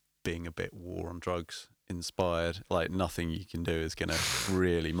being a bit war on drugs inspired, like nothing you can do is going to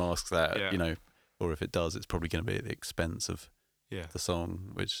really mask that, Yeah. you know, or if it does, it's probably going to be at the expense of Yeah. the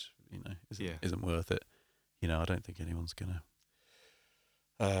song, which, you know, isn't worth it. You know, I don't think anyone's going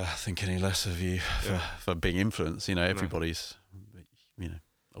to think any less of you for being influenced. You know, everybody's, you know,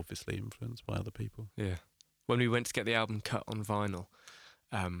 obviously influenced by other people. Yeah. When we went to get the album cut on vinyl,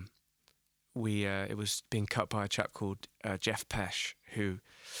 it was being cut by a chap called Jeff Pesh, who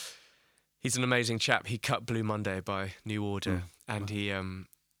he's an amazing chap. He cut Blue Monday by New Order, and he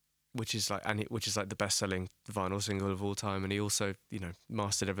which is like the best-selling vinyl single of all time. And he also, you know,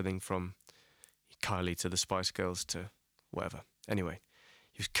 mastered everything from Kylie to the Spice Girls to whatever. Anyway,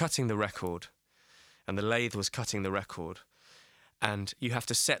 he was cutting the record, and the lathe was cutting the record, and you have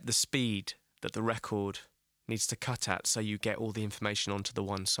to set the speed that the record needs to cut at so you get all the information onto the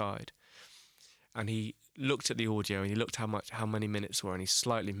one side. And he looked at the audio and he looked how many minutes were, and he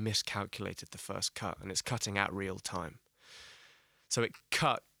slightly miscalculated the first cut, and it's cutting at real time. So it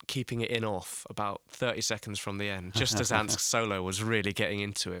cut, keeping it in off about 30 seconds from the end, just as Ant's solo was really getting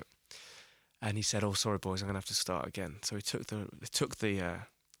into it. And he said, "Oh, sorry, boys, I'm going to have to start again." So he took the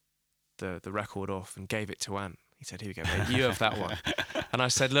record off and gave it to Ant. He said, "Here we go, mate. You have that one." And I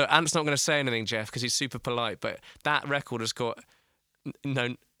said, "Look, Ant's not going to say anything, Jeff, because he's super polite, but that record has got,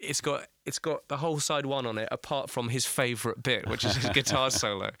 it's got the whole side one on it, apart from his favourite bit, which is his guitar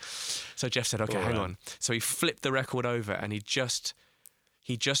solo." So Jeff said, "Okay, hang on." So he flipped the record over and he just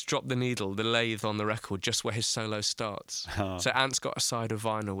dropped the needle, the lathe on the record, just where his solo starts. Oh. So Ant's got a side of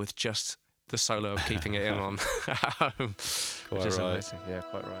vinyl with just the solo of keeping it in on at home. Quite which is right. amazing. Yeah,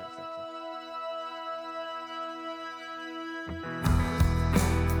 quite right. Exactly.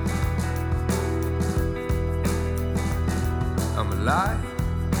 I'm alive,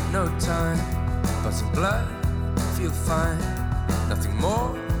 no time, but some blood, feel fine. Nothing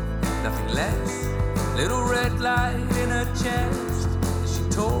more, nothing less. Little red light in her chest. She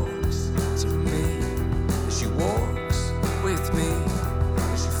talks to me, she walks with me.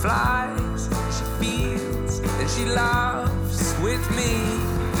 She flies, she feels, and she laughs with me.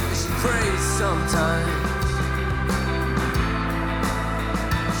 She prays sometimes.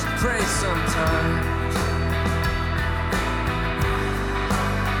 She prays sometimes.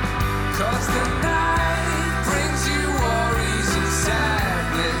 'Cause the night brings you worries and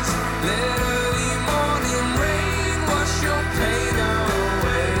sadness. Let early morning rain wash your pain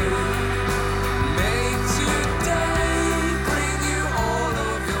away. Make today bring you all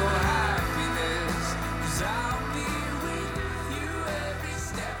of your happiness. 'Cause I'll be with you every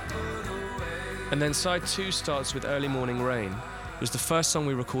step of the way. And then side 2 starts with Early Morning Rain. It was the first song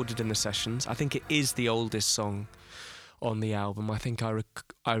we recorded in the sessions. I think it is the oldest song on the album. I think I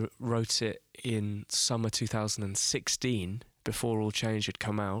wrote it in summer 2016, before All Change had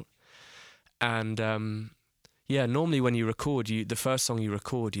come out. And normally when you record, the first song you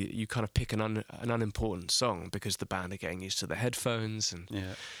record, you kind of pick an unimportant song because the band are getting used to the headphones, and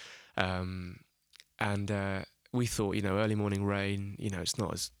we thought, you know, Early Morning Rain, you know, it's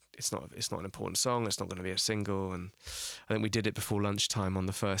not an important song. It's not going to be a single, and I think we did it before lunchtime on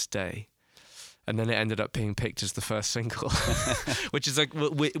the first day. And then it ended up being picked as the first single, which is like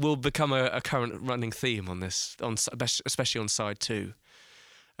will become a current running theme on this, especially on side 2.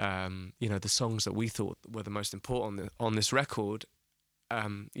 You know, the songs that we thought were the most important on this record,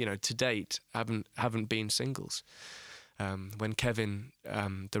 you know, to date haven't been singles. When Kevin,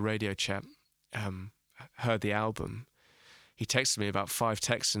 the radio chap, heard the album, he texted me about 5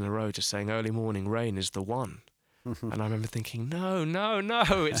 texts in a row just saying Early Morning Rain is the one. And I remember thinking, no,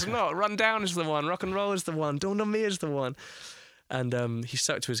 it's not. Run Down is the one. Rock and Roll is the one. Dawn on Me is the one. And he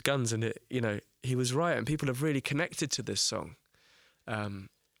stuck to his guns, and he was right. And people have really connected to this song. But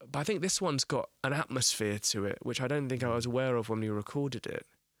I think this one's got an atmosphere to it, which I don't think I was aware of when we recorded it.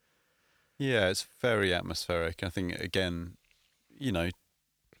 Yeah, it's very atmospheric. I think, again, you know,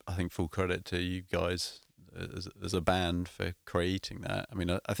 I think full credit to you guys as a band for creating that. I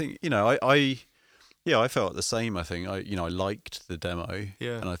mean, I think, you know, I felt the same. I think I liked the demo,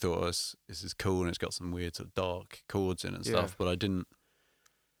 and I thought, this is cool, and it's got some weird sort of dark chords in and stuff. But I didn't,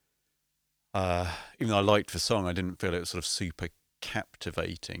 even though I liked the song, I didn't feel it was sort of super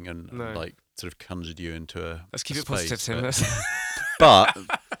captivating and like sort of conjured you into a. Let's keep it space. positive, Tim.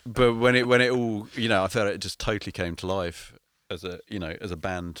 But when it all, you know, I felt it just totally came to life as a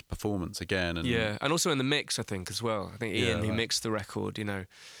band performance again. And and also in the mix, I think, as well. I think Ian, who mixed the record, you know.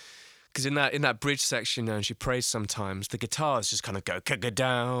 Because in that bridge section, and she prays sometimes, the guitars just kind of go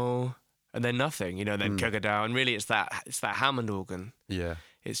ka-ga-dow, and then nothing, you know, then ka-ga-dow, and really it's that Hammond organ. Yeah.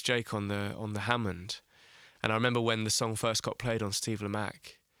 It's Jake on the Hammond, And I remember when the song first got played on Steve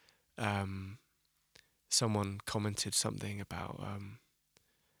Lamacq, someone commented something about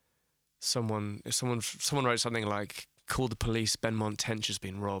someone wrote something like, "Call the police, Benmont Tench has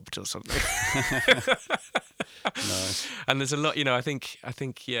been robbed," or something. Nice. And there's a lot, you know. I think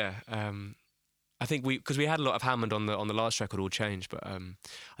because we had a lot of Hammond on the last record, All Change, but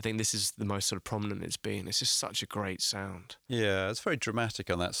I think this is the most sort of prominent it's been. It's just such a great sound. Yeah, it's very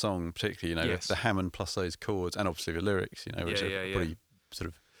dramatic on that song, particularly, you know, Yes. the Hammond plus those chords, and obviously the lyrics, you know, which are pretty sort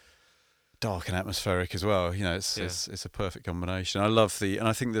of dark and atmospheric as well. You know, it's a perfect combination. I love and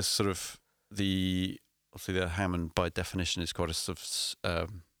I think this sort of obviously the Hammond by definition is quite a sort of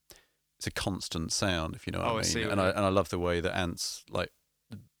it's a constant sound, if you know what I mean. I see. And I love the way that Ant's like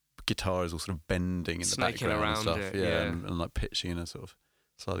the guitar is all sort of bending in the Snaking background around and stuff. it, Yeah, yeah. and like pitching in a sort of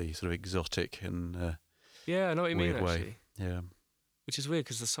slightly sort of exotic and Yeah, I know what you mean, weird way. actually. Yeah. Which is weird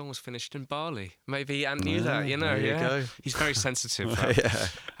because the song was finished in Bali. Maybe Ant knew that, you know. There you Yeah, go. he's very sensitive, Yeah.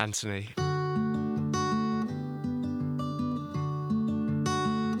 Anthony.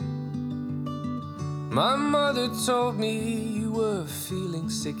 My mother told me you were feeling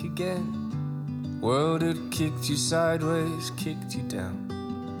sick again. World had kicked you sideways, kicked you down.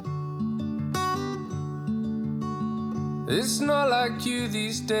 It's not like you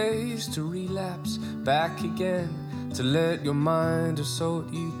these days to relapse back again, to let your mind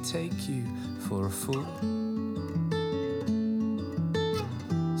assault you, take you for a fool.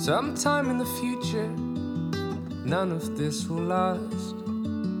 Sometime in the future, none of this will last.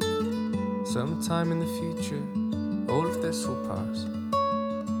 Sometime in the future, all of this will pass.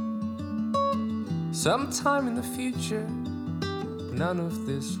 Sometime in the future, none of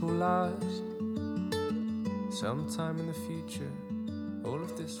this will last. Sometime in the future, all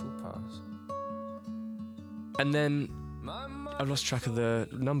of this will pass. And then I've lost track of the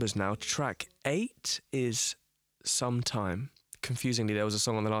numbers now. Track 8 is Sometime. Confusingly, there was a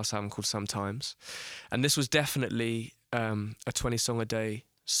song on the last album called Sometimes. And this was definitely a 20 song a day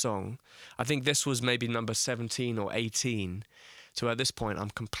song. I think this was maybe number 17 or 18. So at this point, I'm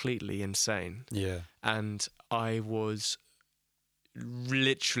completely insane. Yeah. And I was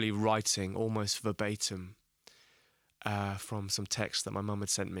literally writing almost verbatim from some text that my mum had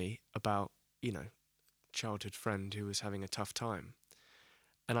sent me about, you know, childhood friend who was having a tough time.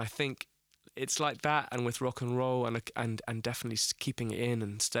 And I think it's like that, and with rock and roll and definitely keeping it in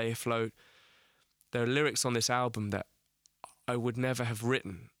and stay afloat. There are lyrics on this album that I would never have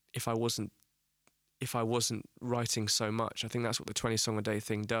written if I wasn't writing so much. I think that's what the 20 song a day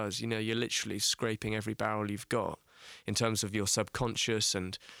thing does. You know, you're literally scraping every barrel you've got in terms of your subconscious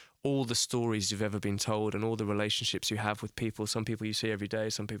and all the stories you've ever been told and all the relationships you have with people. Some people you see every day,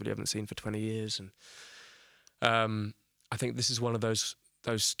 some people you haven't seen for 20 years. And I think this is one of those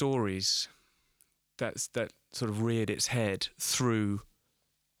stories that sort of reared its head through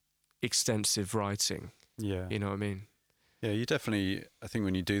extensive writing. Yeah. You know what I mean? Yeah, you definitely, I think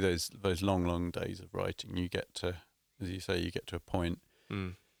when you do those long days of writing, you get to, as you say, you get to a point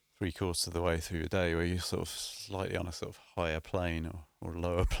 3/4 of the way through the day where you're sort of slightly on a sort of higher plane or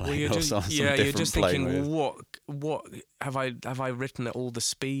lower plane or some you're different just plane. thinking, what have I written at all the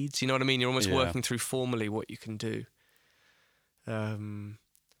speeds? You know what I mean? You're almost working through formally what you can do. And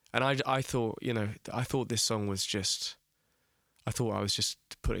I thought, you know, this song was just, I thought I was just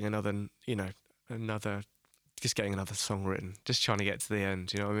putting just getting another song written, just trying to get to the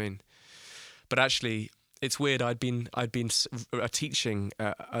end. You know what I mean? But actually, it's weird. I'd been teaching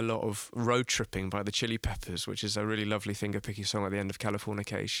a lot of Road Tripping by the Chili Peppers, which is a really lovely finger-picking song at the end of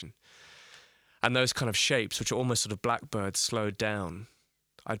Californication. And those kind of shapes, which are almost sort of blackbirds slowed down,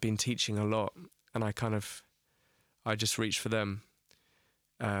 I'd been teaching a lot, and I just reached for them.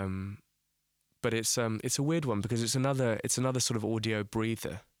 But it's a weird one because it's another sort of audio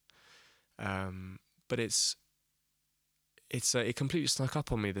breather. But it completely snuck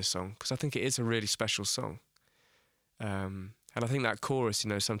up on me, this song, because I think it is a really special song. And I think that chorus, you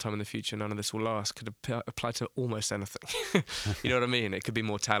know, sometime in the future, none of this will last, could apply to almost anything. You know what I mean? It could be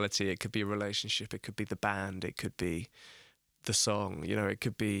mortality, it could be a relationship, it could be the band, it could be the song, you know, it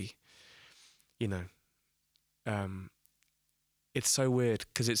could be, you know, it's so weird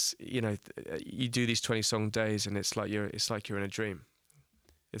because it's, you know, you do these 20 song days and it's like you're in a dream.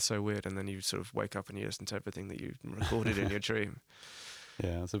 It's so weird, and then you sort of wake up and you listen to everything that you recorded in your dream.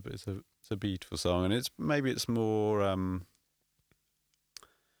 Yeah, it's a beautiful song, and it's more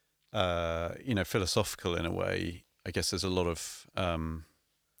you know, philosophical in a way. I guess there's a lot of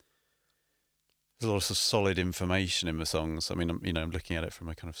sort of solid information in the songs. I mean, you know, I'm looking at it from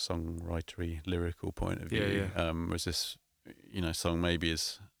a kind of songwritery, lyrical point of view. Yeah. Whereas this, you know, song maybe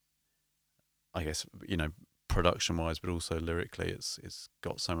is, I guess, you know, production wise, but also lyrically, it's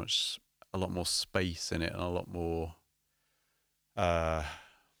got a lot more space in it, and a lot more.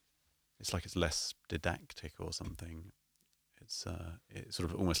 It's like it's less didactic or something. It sort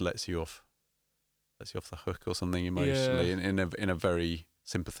of almost lets you off the hook or something emotionally in a very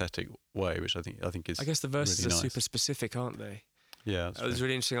sympathetic way, which I think is. I guess the verses really are nice. super specific, aren't they? Yeah, It was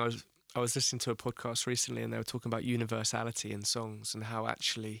really interesting. I was listening to a podcast recently, and they were talking about universality in songs and how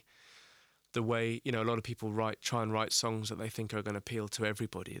actually the way, a lot of people try and write songs that they think are going to appeal to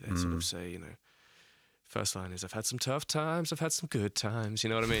everybody. They sort of say, first line is, I've had some tough times, I've had some good times, you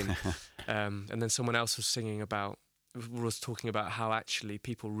know what I mean? And then someone else was talking about how actually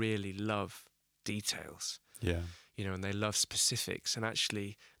people really love details. Yeah. And they love specifics, and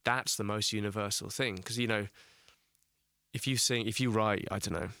actually that's the most universal thing. Because, if you write, I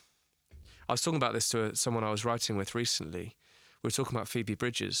don't know, I was talking about this to someone I was writing with recently. We were talking about Phoebe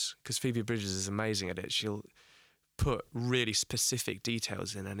Bridgers, because Phoebe Bridgers is amazing at it. She'll put really specific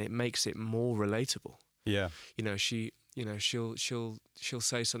details in, and it makes it more relatable. Yeah. She'll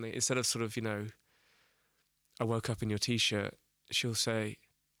say something instead of sort of, I woke up in your t-shirt. She'll say,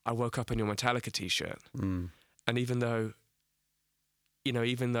 I woke up in your Metallica t-shirt. And even though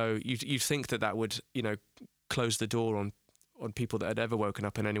you think that would, close the door on people that had ever woken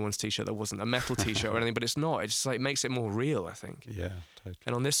up in anyone's t-shirt that wasn't a metal t-shirt or anything, but it's not. It's just like, it makes it more real, I think. Yeah, totally.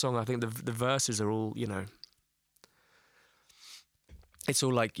 And on this song, I think the verses are all, it's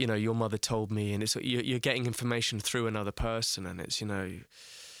all like, your mother told me, and it's you're getting information through another person, and it's, you're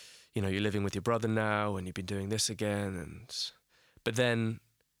living with your brother now, and you've been doing this again, but then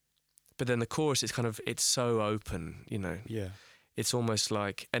the chorus is it's so open, Yeah. It's almost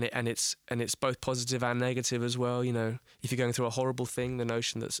like, and it's both positive and negative as well. If you're going through a horrible thing, the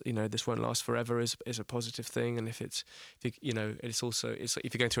notion that this won't last forever is a positive thing, and if it's also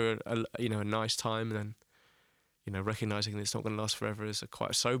if you're going through a nice time, then recognizing that it's not going to last forever is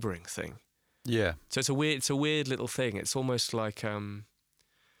quite a sobering thing. Yeah. So it's a weird little thing. It's almost like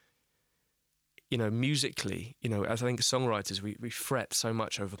musically, as I think songwriters, we fret so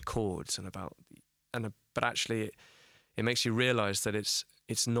much over chords but actually it makes you realise that it's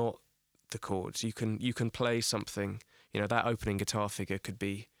not the chords. You can play something. That opening guitar figure could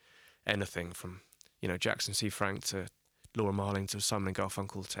be anything from Jackson C. Frank to Laura Marling to Simon &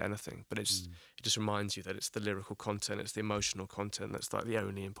 Garfunkel to anything. But it just reminds you that it's the lyrical content, it's the emotional content that's like the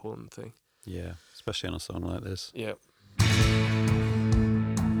only important thing. Yeah, especially on a song like this. Yeah.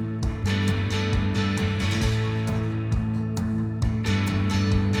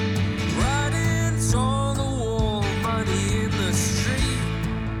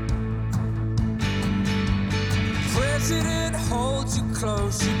 President holds you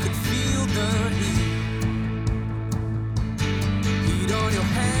close, you could feel the heat. Heat on your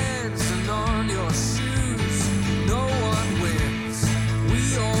hands and on your shoes. No one wins, we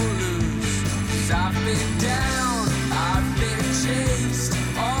all lose. 'Cause I've been down, I've been chased.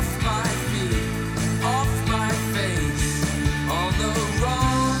 Off my feet, off my face. On the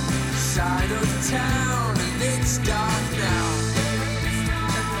wrong side of town. And it's dark now.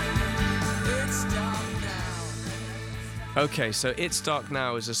 Okay, so It's Dark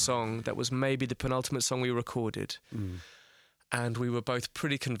Now is a song that was maybe the penultimate song we recorded. And we were both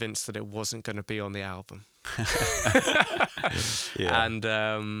pretty convinced that it wasn't going to be on the album. Yeah. And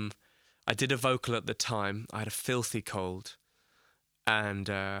I did a vocal at the time. I had a filthy cold. And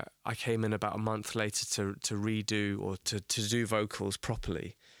I came in about a month later to redo or to do vocals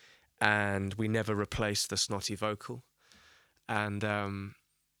properly. And we never replaced the snotty vocal. And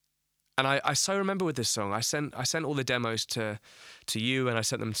I so remember with this song, I sent all the demos to you, and I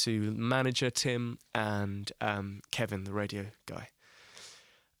sent them to manager Tim and Kevin, the radio guy.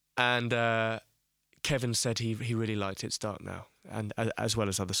 And Kevin said he really liked It's Dark Now, and as well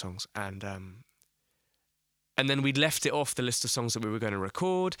as other songs. And then we left it off the list of songs that we were going to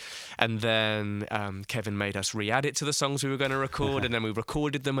record, and then Kevin made us re-add it to the songs we were going to record, and then we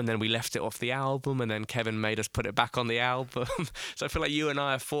recorded them, and then we left it off the album, and then Kevin made us put it back on the album. So I feel like you and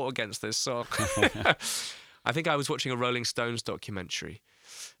I have fought against this song. I think I was watching a Rolling Stones documentary,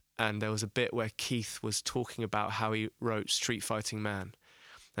 and there was a bit where Keith was talking about how he wrote Street Fighting Man,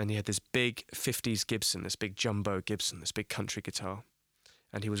 and he had this big 50s Gibson, this big jumbo Gibson, this big country guitar,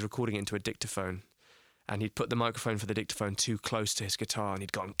 and he was recording it into a dictaphone. And he'd put the microphone for the dictaphone too close to his guitar, and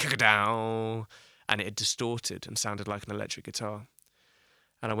he'd gone kick-a-dow, and it had distorted and sounded like an electric guitar.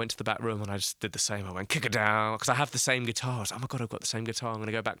 And I went to the back room and I just did the same. I went kick-a-dow, because I have the same guitar. I was like, oh my God, I've got the same guitar. I'm going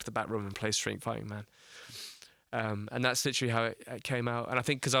to go back to the back room and play Street Fighting Man. And that's literally how it came out. And I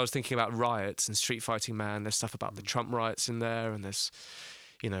think because I was thinking about riots and Street Fighting Man, there's stuff about the Trump riots in there, and there's,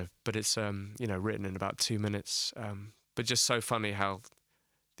 but it's written in about 2 minutes. But just so funny how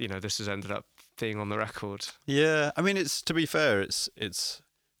this has ended up being on the record. Yeah, I mean, it's, to be fair, it's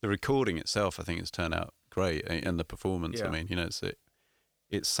the recording itself. I think it's turned out great, and the performance. Yeah. I mean,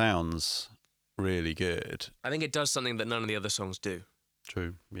 it sounds really good. I think it does something that none of the other songs do.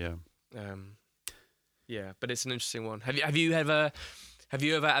 True. Yeah. Yeah, but it's an interesting one. Have you ever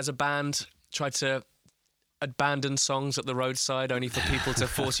as a band tried to abandon songs at the roadside only for people to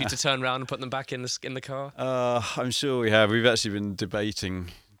force you to turn around and put them back in the car? I'm sure we have. We've actually been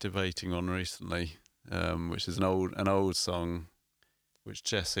debating one recently, which is an old song, which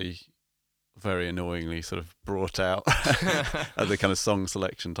Jesse very annoyingly sort of brought out at the kind of song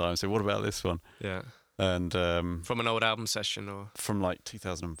selection time. So what about this one? Yeah. And from an old album session, or from like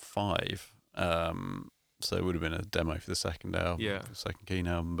 2005. So it would have been a demo for the second album, the second Keane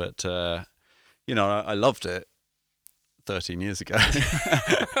album. But I loved it 13 years ago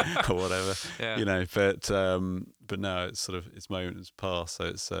or whatever. Yeah. But now it's sort of its moment has passed. So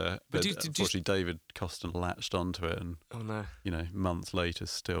it's but unfortunately David Coston latched onto it, and oh no, months later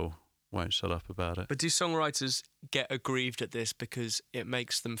still won't shut up about it. But do songwriters get aggrieved at this because it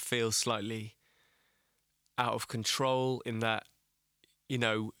makes them feel slightly out of control in that,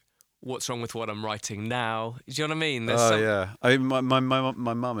 what's wrong with what I'm writing now? Do you know what I mean? Yeah. I mean, my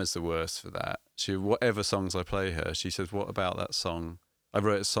mum is the worst for that. Whatever songs I play her, she says, "What about that song?" I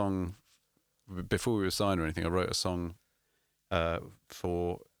wrote a song before we were signed or anything. I wrote a song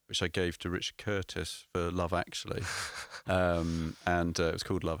which I gave to Richard Curtis for Love Actually, and it was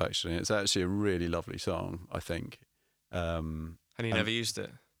called Love Actually. It's actually a really lovely song, I think. And you never used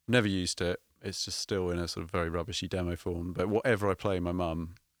it? Never used it. It's just still in a sort of very rubbishy demo form. But whatever I play my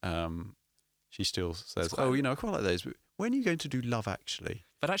mum, she still says, I quite like those. But when are you going to do Love Actually?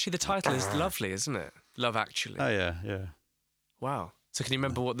 But actually the title is lovely, isn't it? Love Actually. Oh, yeah, yeah. Wow. So can you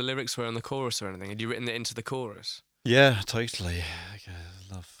remember what the lyrics were on the chorus or anything? Had you written it into the chorus? Yeah, totally.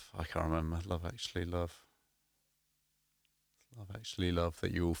 I can't remember. Love Actually, love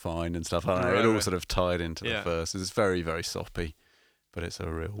that you will find and stuff. I don't know. It all sort of tied into the verse. It's very, very soppy, but it's a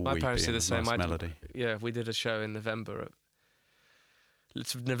real my weepy parents did the and same. nice melody. Yeah, we did a show in November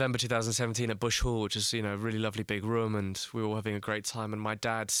 2017 at Bush Hall, which is, a really lovely big room, and we were all having a great time, and my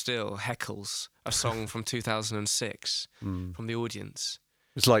dad still heckles a song from 2006 from the audience.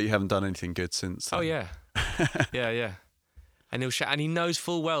 It's like you haven't done anything good since then. Oh, yeah. Yeah. And he'll shout, and he knows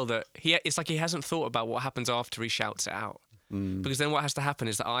full well that it's like he hasn't thought about what happens after he shouts it out. Because then what has to happen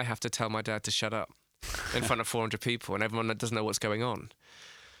is that I have to tell my dad to shut up in front of 400 people, and everyone doesn't know what's going on.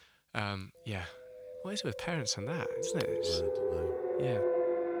 Yeah. What is it with parents and that, isn't it? I don't know. Yeah.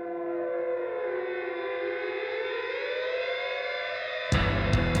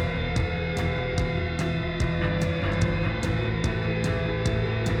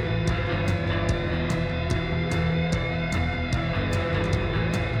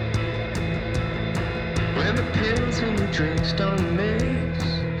 When the pills and the drinks don't mix,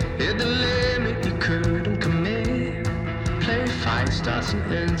 hit the limit you couldn't commit. Play fight starts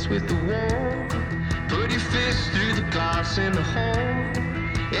and ends with the war. Put your fist through the glass in the hole,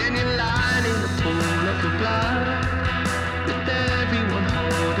 and you're lying in the pool of your blood, with everyone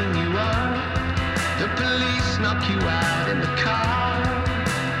holding you up. The police knock you out in the car,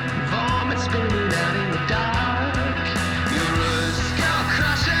 vomit spilling out in the dark. You're a skull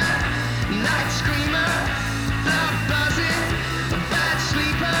crusher, night screamer, blood buzzing, a bad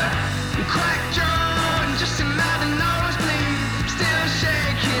sleeper, crack jaw, and just another nosebleed, still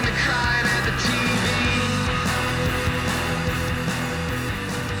shaking and crying at the TV.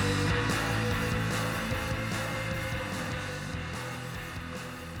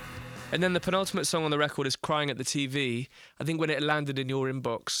 And then the penultimate song on the record is Crying at the TV. I think when it landed in your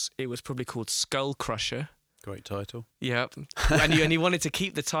inbox, it was probably called Skull Crusher. Great title. Yep. and you wanted to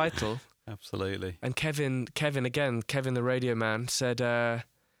keep the title. Absolutely. And Kevin the radio man, said,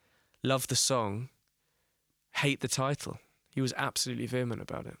 love the song, hate the title. He was absolutely vehement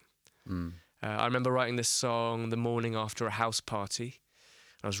about it. I remember writing this song the morning after a house party.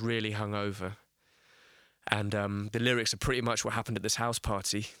 I was really hungover. And the lyrics are pretty much what happened at this house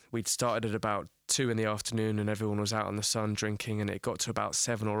party. We'd started at about 2 p.m, and everyone was out in the sun drinking, and it got to about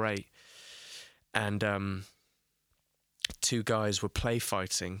 7 or 8. And 2 guys were play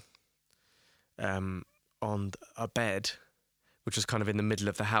fighting on a bed, which was kind of in the middle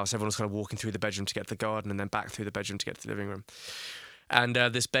of the house. Everyone was kind of walking through the bedroom to get to the garden and then back through the bedroom to get to the living room. And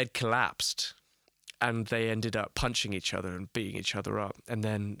this bed collapsed, and they ended up punching each other and beating each other up. And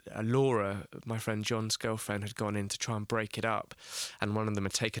then Laura, my friend John's girlfriend, had gone in to try and break it up, and one of them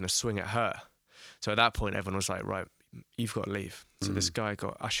had taken a swing at her. So at that point, everyone was like, right, you've got to leave. So this guy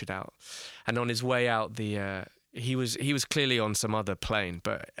got ushered out, and on his way out, he was clearly on some other plane,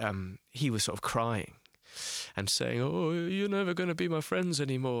 but he was sort of crying and saying, "Oh, you're never going to be my friends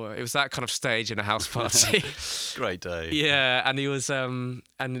anymore." It was that kind of stage in a house party. Great day. Yeah, and he was,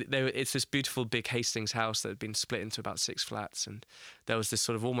 it's this beautiful big Hastings house that had been split into about 6 flats, and there was this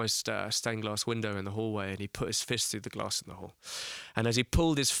sort of almost stained glass window in the hallway, and he put his fist through the glass in the hall, and as he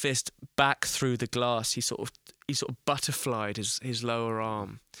pulled his fist back through the glass, he sort of butterflied his lower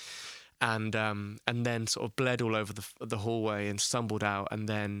arm, and then sort of bled all over the hallway and stumbled out, and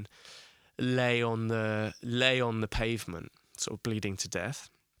then lay on the pavement, sort of bleeding to death.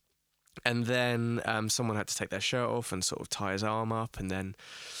 And then someone had to take their shirt off and sort of tie his arm up, and then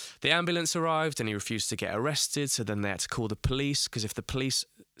the ambulance arrived and he refused to get arrested, so then they had to call the police, because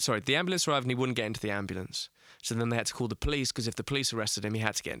the ambulance arrived and he wouldn't get into the ambulance, so then they had to call the police, because if the police arrested him, he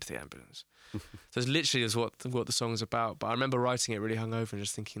had to get into the ambulance. So it's literally is what the song's about. But I remember writing it really hungover and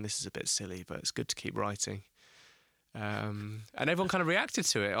just thinking, this is a bit silly, but it's good to keep writing. And everyone kind of reacted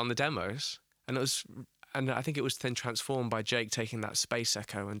to it on the demos, and I think it was then transformed by Jake taking that space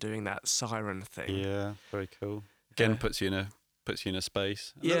echo and doing that siren thing. Yeah, very cool. Again, puts you in a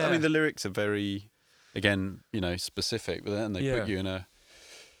space. Yeah, I mean the lyrics are very, again, specific, but then they put you in a,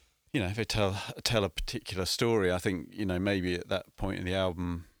 if they tell a particular story. I think maybe at that point in the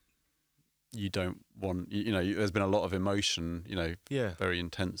album, you don't want there's been a lot of emotion, very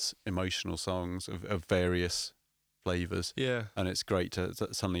intense emotional songs of various flavors, and it's great to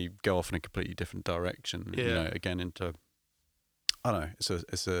suddenly go off in a completely different direction, again into, I don't know,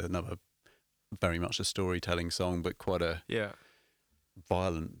 it's another very much a storytelling song, but quite a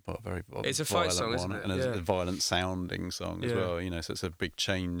violent, very it's a fight song, one, isn't it? And a violent sounding song as well, so it's a big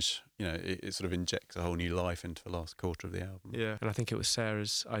change, it sort of injects a whole new life into the last quarter of the album. And I think it was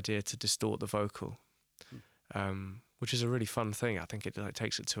Sarah's idea to distort the vocal, which is a really fun thing. I think it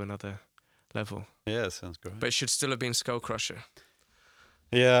takes it to another level. Yeah, it sounds great. But it should still have been Skull Crusher.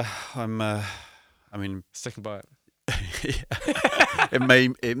 Yeah, Sticking by it.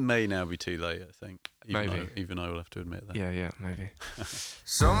 It may now be too late, I think. Even I will have to admit that. Yeah, maybe.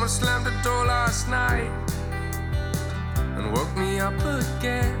 Someone slammed the door last night and woke me up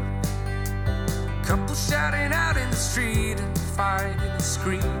again. Couple shouting out in the street and fighting and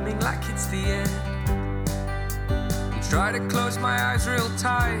screaming like it's the end. And try to close my eyes real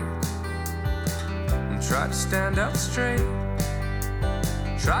tight and try to stand up straight.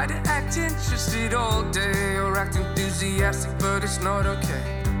 Try to act interested all day or act enthusiastic, but it's not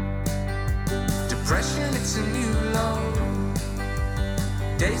okay. Depression, it's a new low.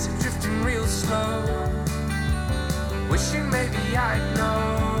 Days are drifting real slow. Wishing maybe I'd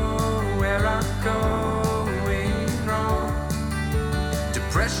know where I'm going wrong.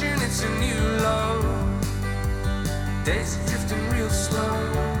 Depression, it's a new low. Days are drifting real slow.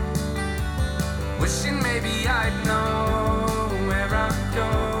 Wishing maybe I'd know where I'm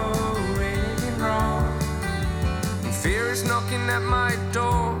going wrong. And fear is knocking at my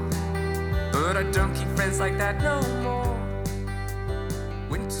door, but I don't keep friends like that no more.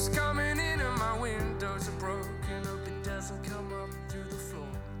 Winter's coming in and my windows are broken. Hope it doesn't come up through the floor.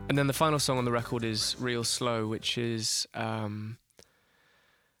 And then the final song on the record is Real Slow, which is I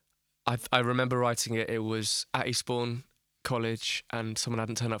remember writing it. It was at Eastbourne College, and someone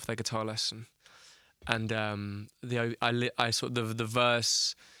hadn't turned up for their guitar lesson. And the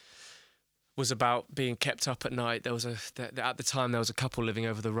verse was about being kept up at night. There was at the time there was a couple living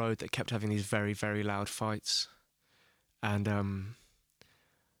over the road that kept having these very, very loud fights, and then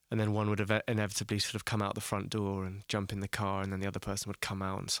one would inevitably sort of come out the front door and jump in the car, and then the other person would come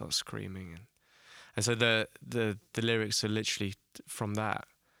out and start screaming, and so the lyrics are literally from that.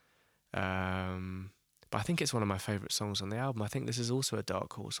 But I think it's one of my favourite songs on the album. I think this is also a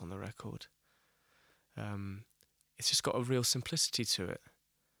dark horse on the record. It's just got a real simplicity to it.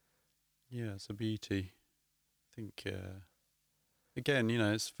 Yeah, it's a beauty. I think, again,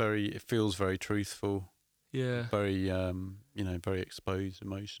 it feels very truthful. Yeah. Very, very exposed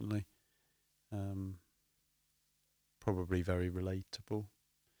emotionally. Probably very relatable.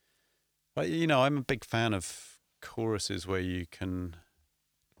 But, I'm a big fan of choruses where you can,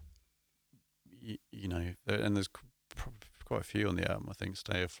 and there's quite a few on the album, I think.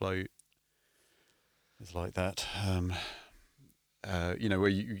 Stay Afloat is like that. Where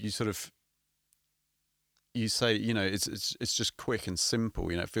you sort of, you say, it's just quick and simple.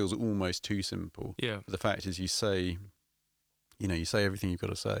 It feels almost too simple. Yeah. But the fact is, you say everything you've got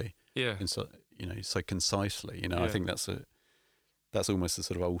to say. Yeah. And so, so concisely. I think that's almost the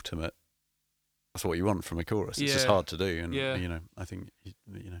sort of ultimate. That's what you want from a chorus. It's just hard to do, and I think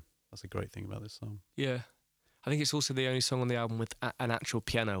that's a great thing about this song. Yeah. I think it's also the only song on the album with an actual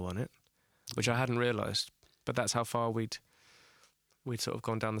piano on it, which I hadn't realised. But that's how far we'd sort of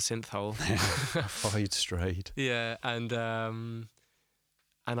gone down the synth hole. How far you'd strayed. Yeah, and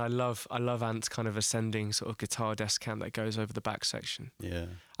I love Ant's kind of ascending sort of guitar descant that goes over the back section. Yeah.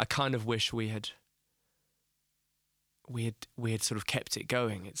 I kind of wish we had sort of kept it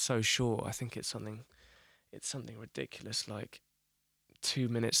going. It's so short. I think it's something ridiculous, like 2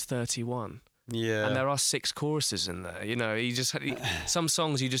 minutes 31. Yeah. And there are 6 choruses in there. You know, some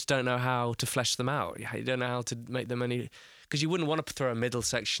songs you just don't know how to flesh them out. You don't know how to make them any, because you wouldn't want to throw a middle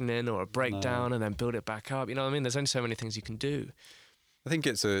section in or a breakdown and then build it back up. You know what I mean? There's only so many things you can do. I think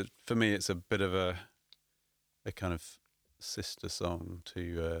for me, it's a bit of a kind of sister song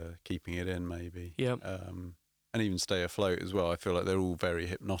to Keeping It In, maybe. Yeah. And even Stay Afloat as well. I feel like they're all very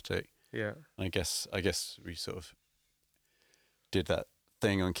hypnotic. Yeah. And I guess we sort of did that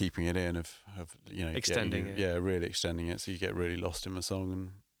thing on Keeping It In of you know, extending it. Yeah, really extending it, so you get really lost in the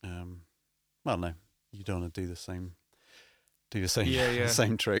song, and I don't know, you don't want to do the same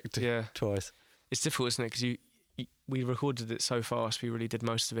same trick twice. It's difficult, isn't it? Because we recorded it so fast. We really did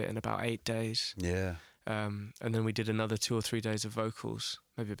most of it in about 8 days. Yeah. And then we did another 2 or 3 days of vocals,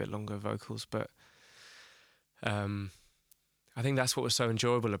 maybe a bit longer vocals, but I think that's what was so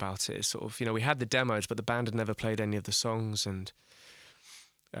enjoyable about it. Is sort of, you know, we had the demos, but the band had never played any of the songs, and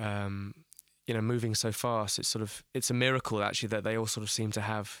you know, moving so fast, it's a miracle actually that they all sort of seem to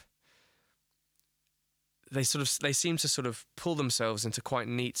have. They seem to sort of pull themselves into quite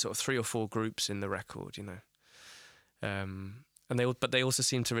neat sort of 3 or 4 groups in the record, you know. And they also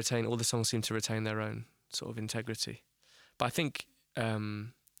seem to retain, all the songs seem to retain their own sort of integrity. But I think, I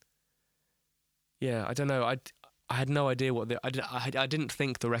don't know. I had no idea I didn't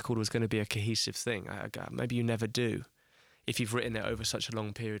think the record was going to be a cohesive thing. Maybe you never do, if you've written it over such a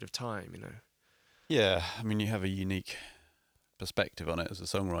long period of time, you know. Yeah, I mean, you have a unique perspective on it as a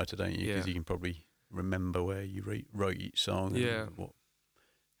songwriter, don't you? Because you can probably remember where you wrote each song and what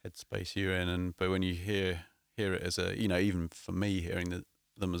headspace you're in. But when you hear it as a, you know, even for me, hearing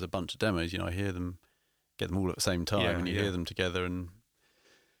them as a bunch of demos, you know, I get them all at the same time, and you hear them together, and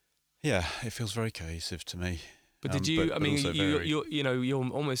yeah, it feels very cohesive to me. But did you? I mean,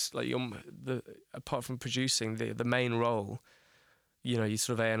 you're almost like apart from producing the main role, you know, you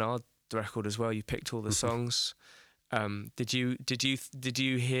sort of A&R the record as well. You picked all the songs. Did you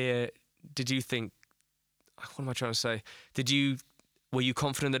think? What am I trying to say? Were you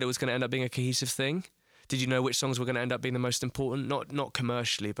confident that it was going to end up being a cohesive thing? Did you know which songs were going to end up being the most important? Not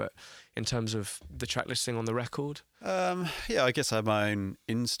commercially, but in terms of the track listing on the record. Yeah, I guess I had my own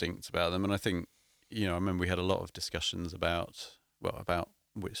instincts about them, and I think, you know, I remember we had a lot of discussions about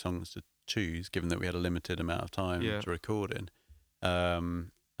which songs to choose, given that we had a limited amount of time to record in.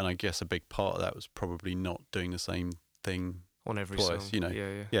 And I guess a big part of that was probably not doing the same thing on every twice, song. you know.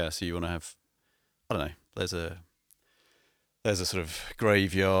 Yeah, so you want to have, I don't know, there's a sort of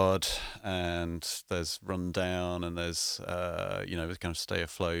graveyard, and there's Rundown, and there's you know, kind of Stay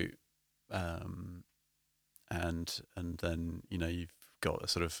Afloat, and then, you know, you've got a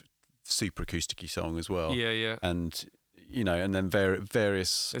sort of super acousticy song as well. Yeah. And, you know, and then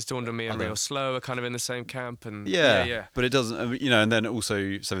various. It's Dawned on Me and Real Slow are kind of in the same camp, and yeah. But it doesn't, you know, and then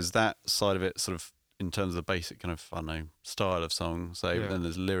also, so there's that side of it, sort of in terms of the basic kind of, I don't know, style of song. So then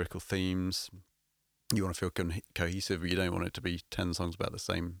there's lyrical themes. You want to feel cohesive, but you don't want it to be 10 songs about the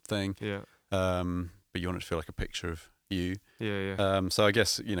same thing. Yeah. But you want it to feel like a picture of you. Yeah. So I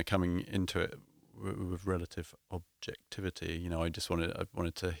guess, you know, coming into it with relative objectivity, you know, I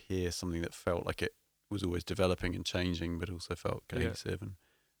wanted to hear something that felt like it was always developing and changing, but also felt cohesive. And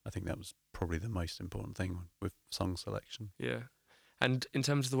I think that was probably the most important thing with song selection. Yeah. And in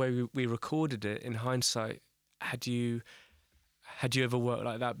terms of the way we recorded it, in hindsight, had you ever worked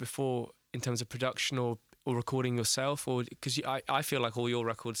like that before, in terms of production or recording yourself? Or because I feel like all your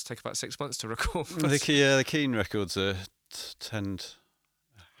records take about 6 months to record. The Keane records have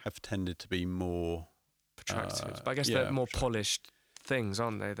tended to be more protracted, but I guess they're more polished things,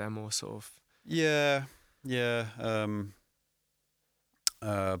 aren't they? They're more sort of yeah.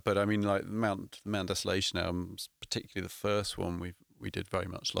 But I mean, like Mount Desolation albums, particularly the first one, we did very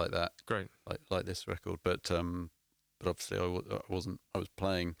much like that. Great, like this record. But obviously I was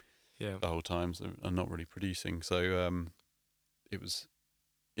playing the whole time, so I'm not really producing. So it was,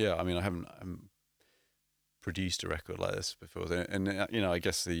 I mean, I haven't produced a record like this before, and you know, I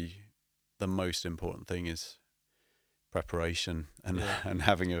guess the most important thing is preparation and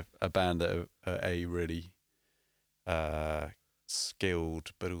having a band that are a really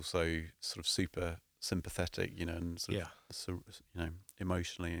skilled, but also sort of super sympathetic, you know, and sort of, you know,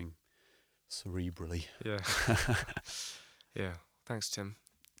 emotionally and cerebrally. Yeah. Yeah. Thanks, Tim.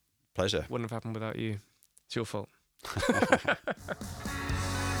 Pleasure. Wouldn't have happened without you. It's your fault.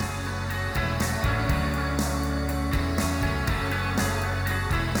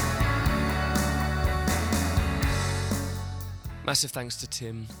 Massive thanks to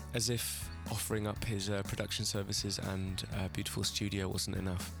Tim, as if offering up his production services and beautiful studio wasn't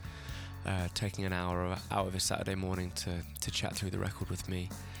enough. Taking an hour out of his Saturday morning to chat through the record with me.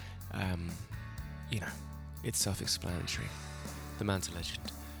 It's self-explanatory. The man's a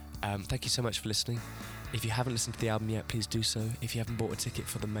legend. Thank you so much for listening. If you haven't listened to the album yet, please do so. If you haven't bought a ticket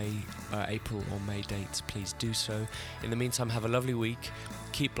for the April or May dates, please do so. In the meantime, have a lovely week.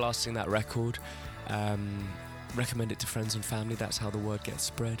 Keep blasting that record. Recommend it to friends and family. That's how the word gets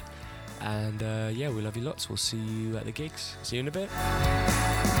spread. And we love you lots. We'll see you at the gigs. See you in a bit.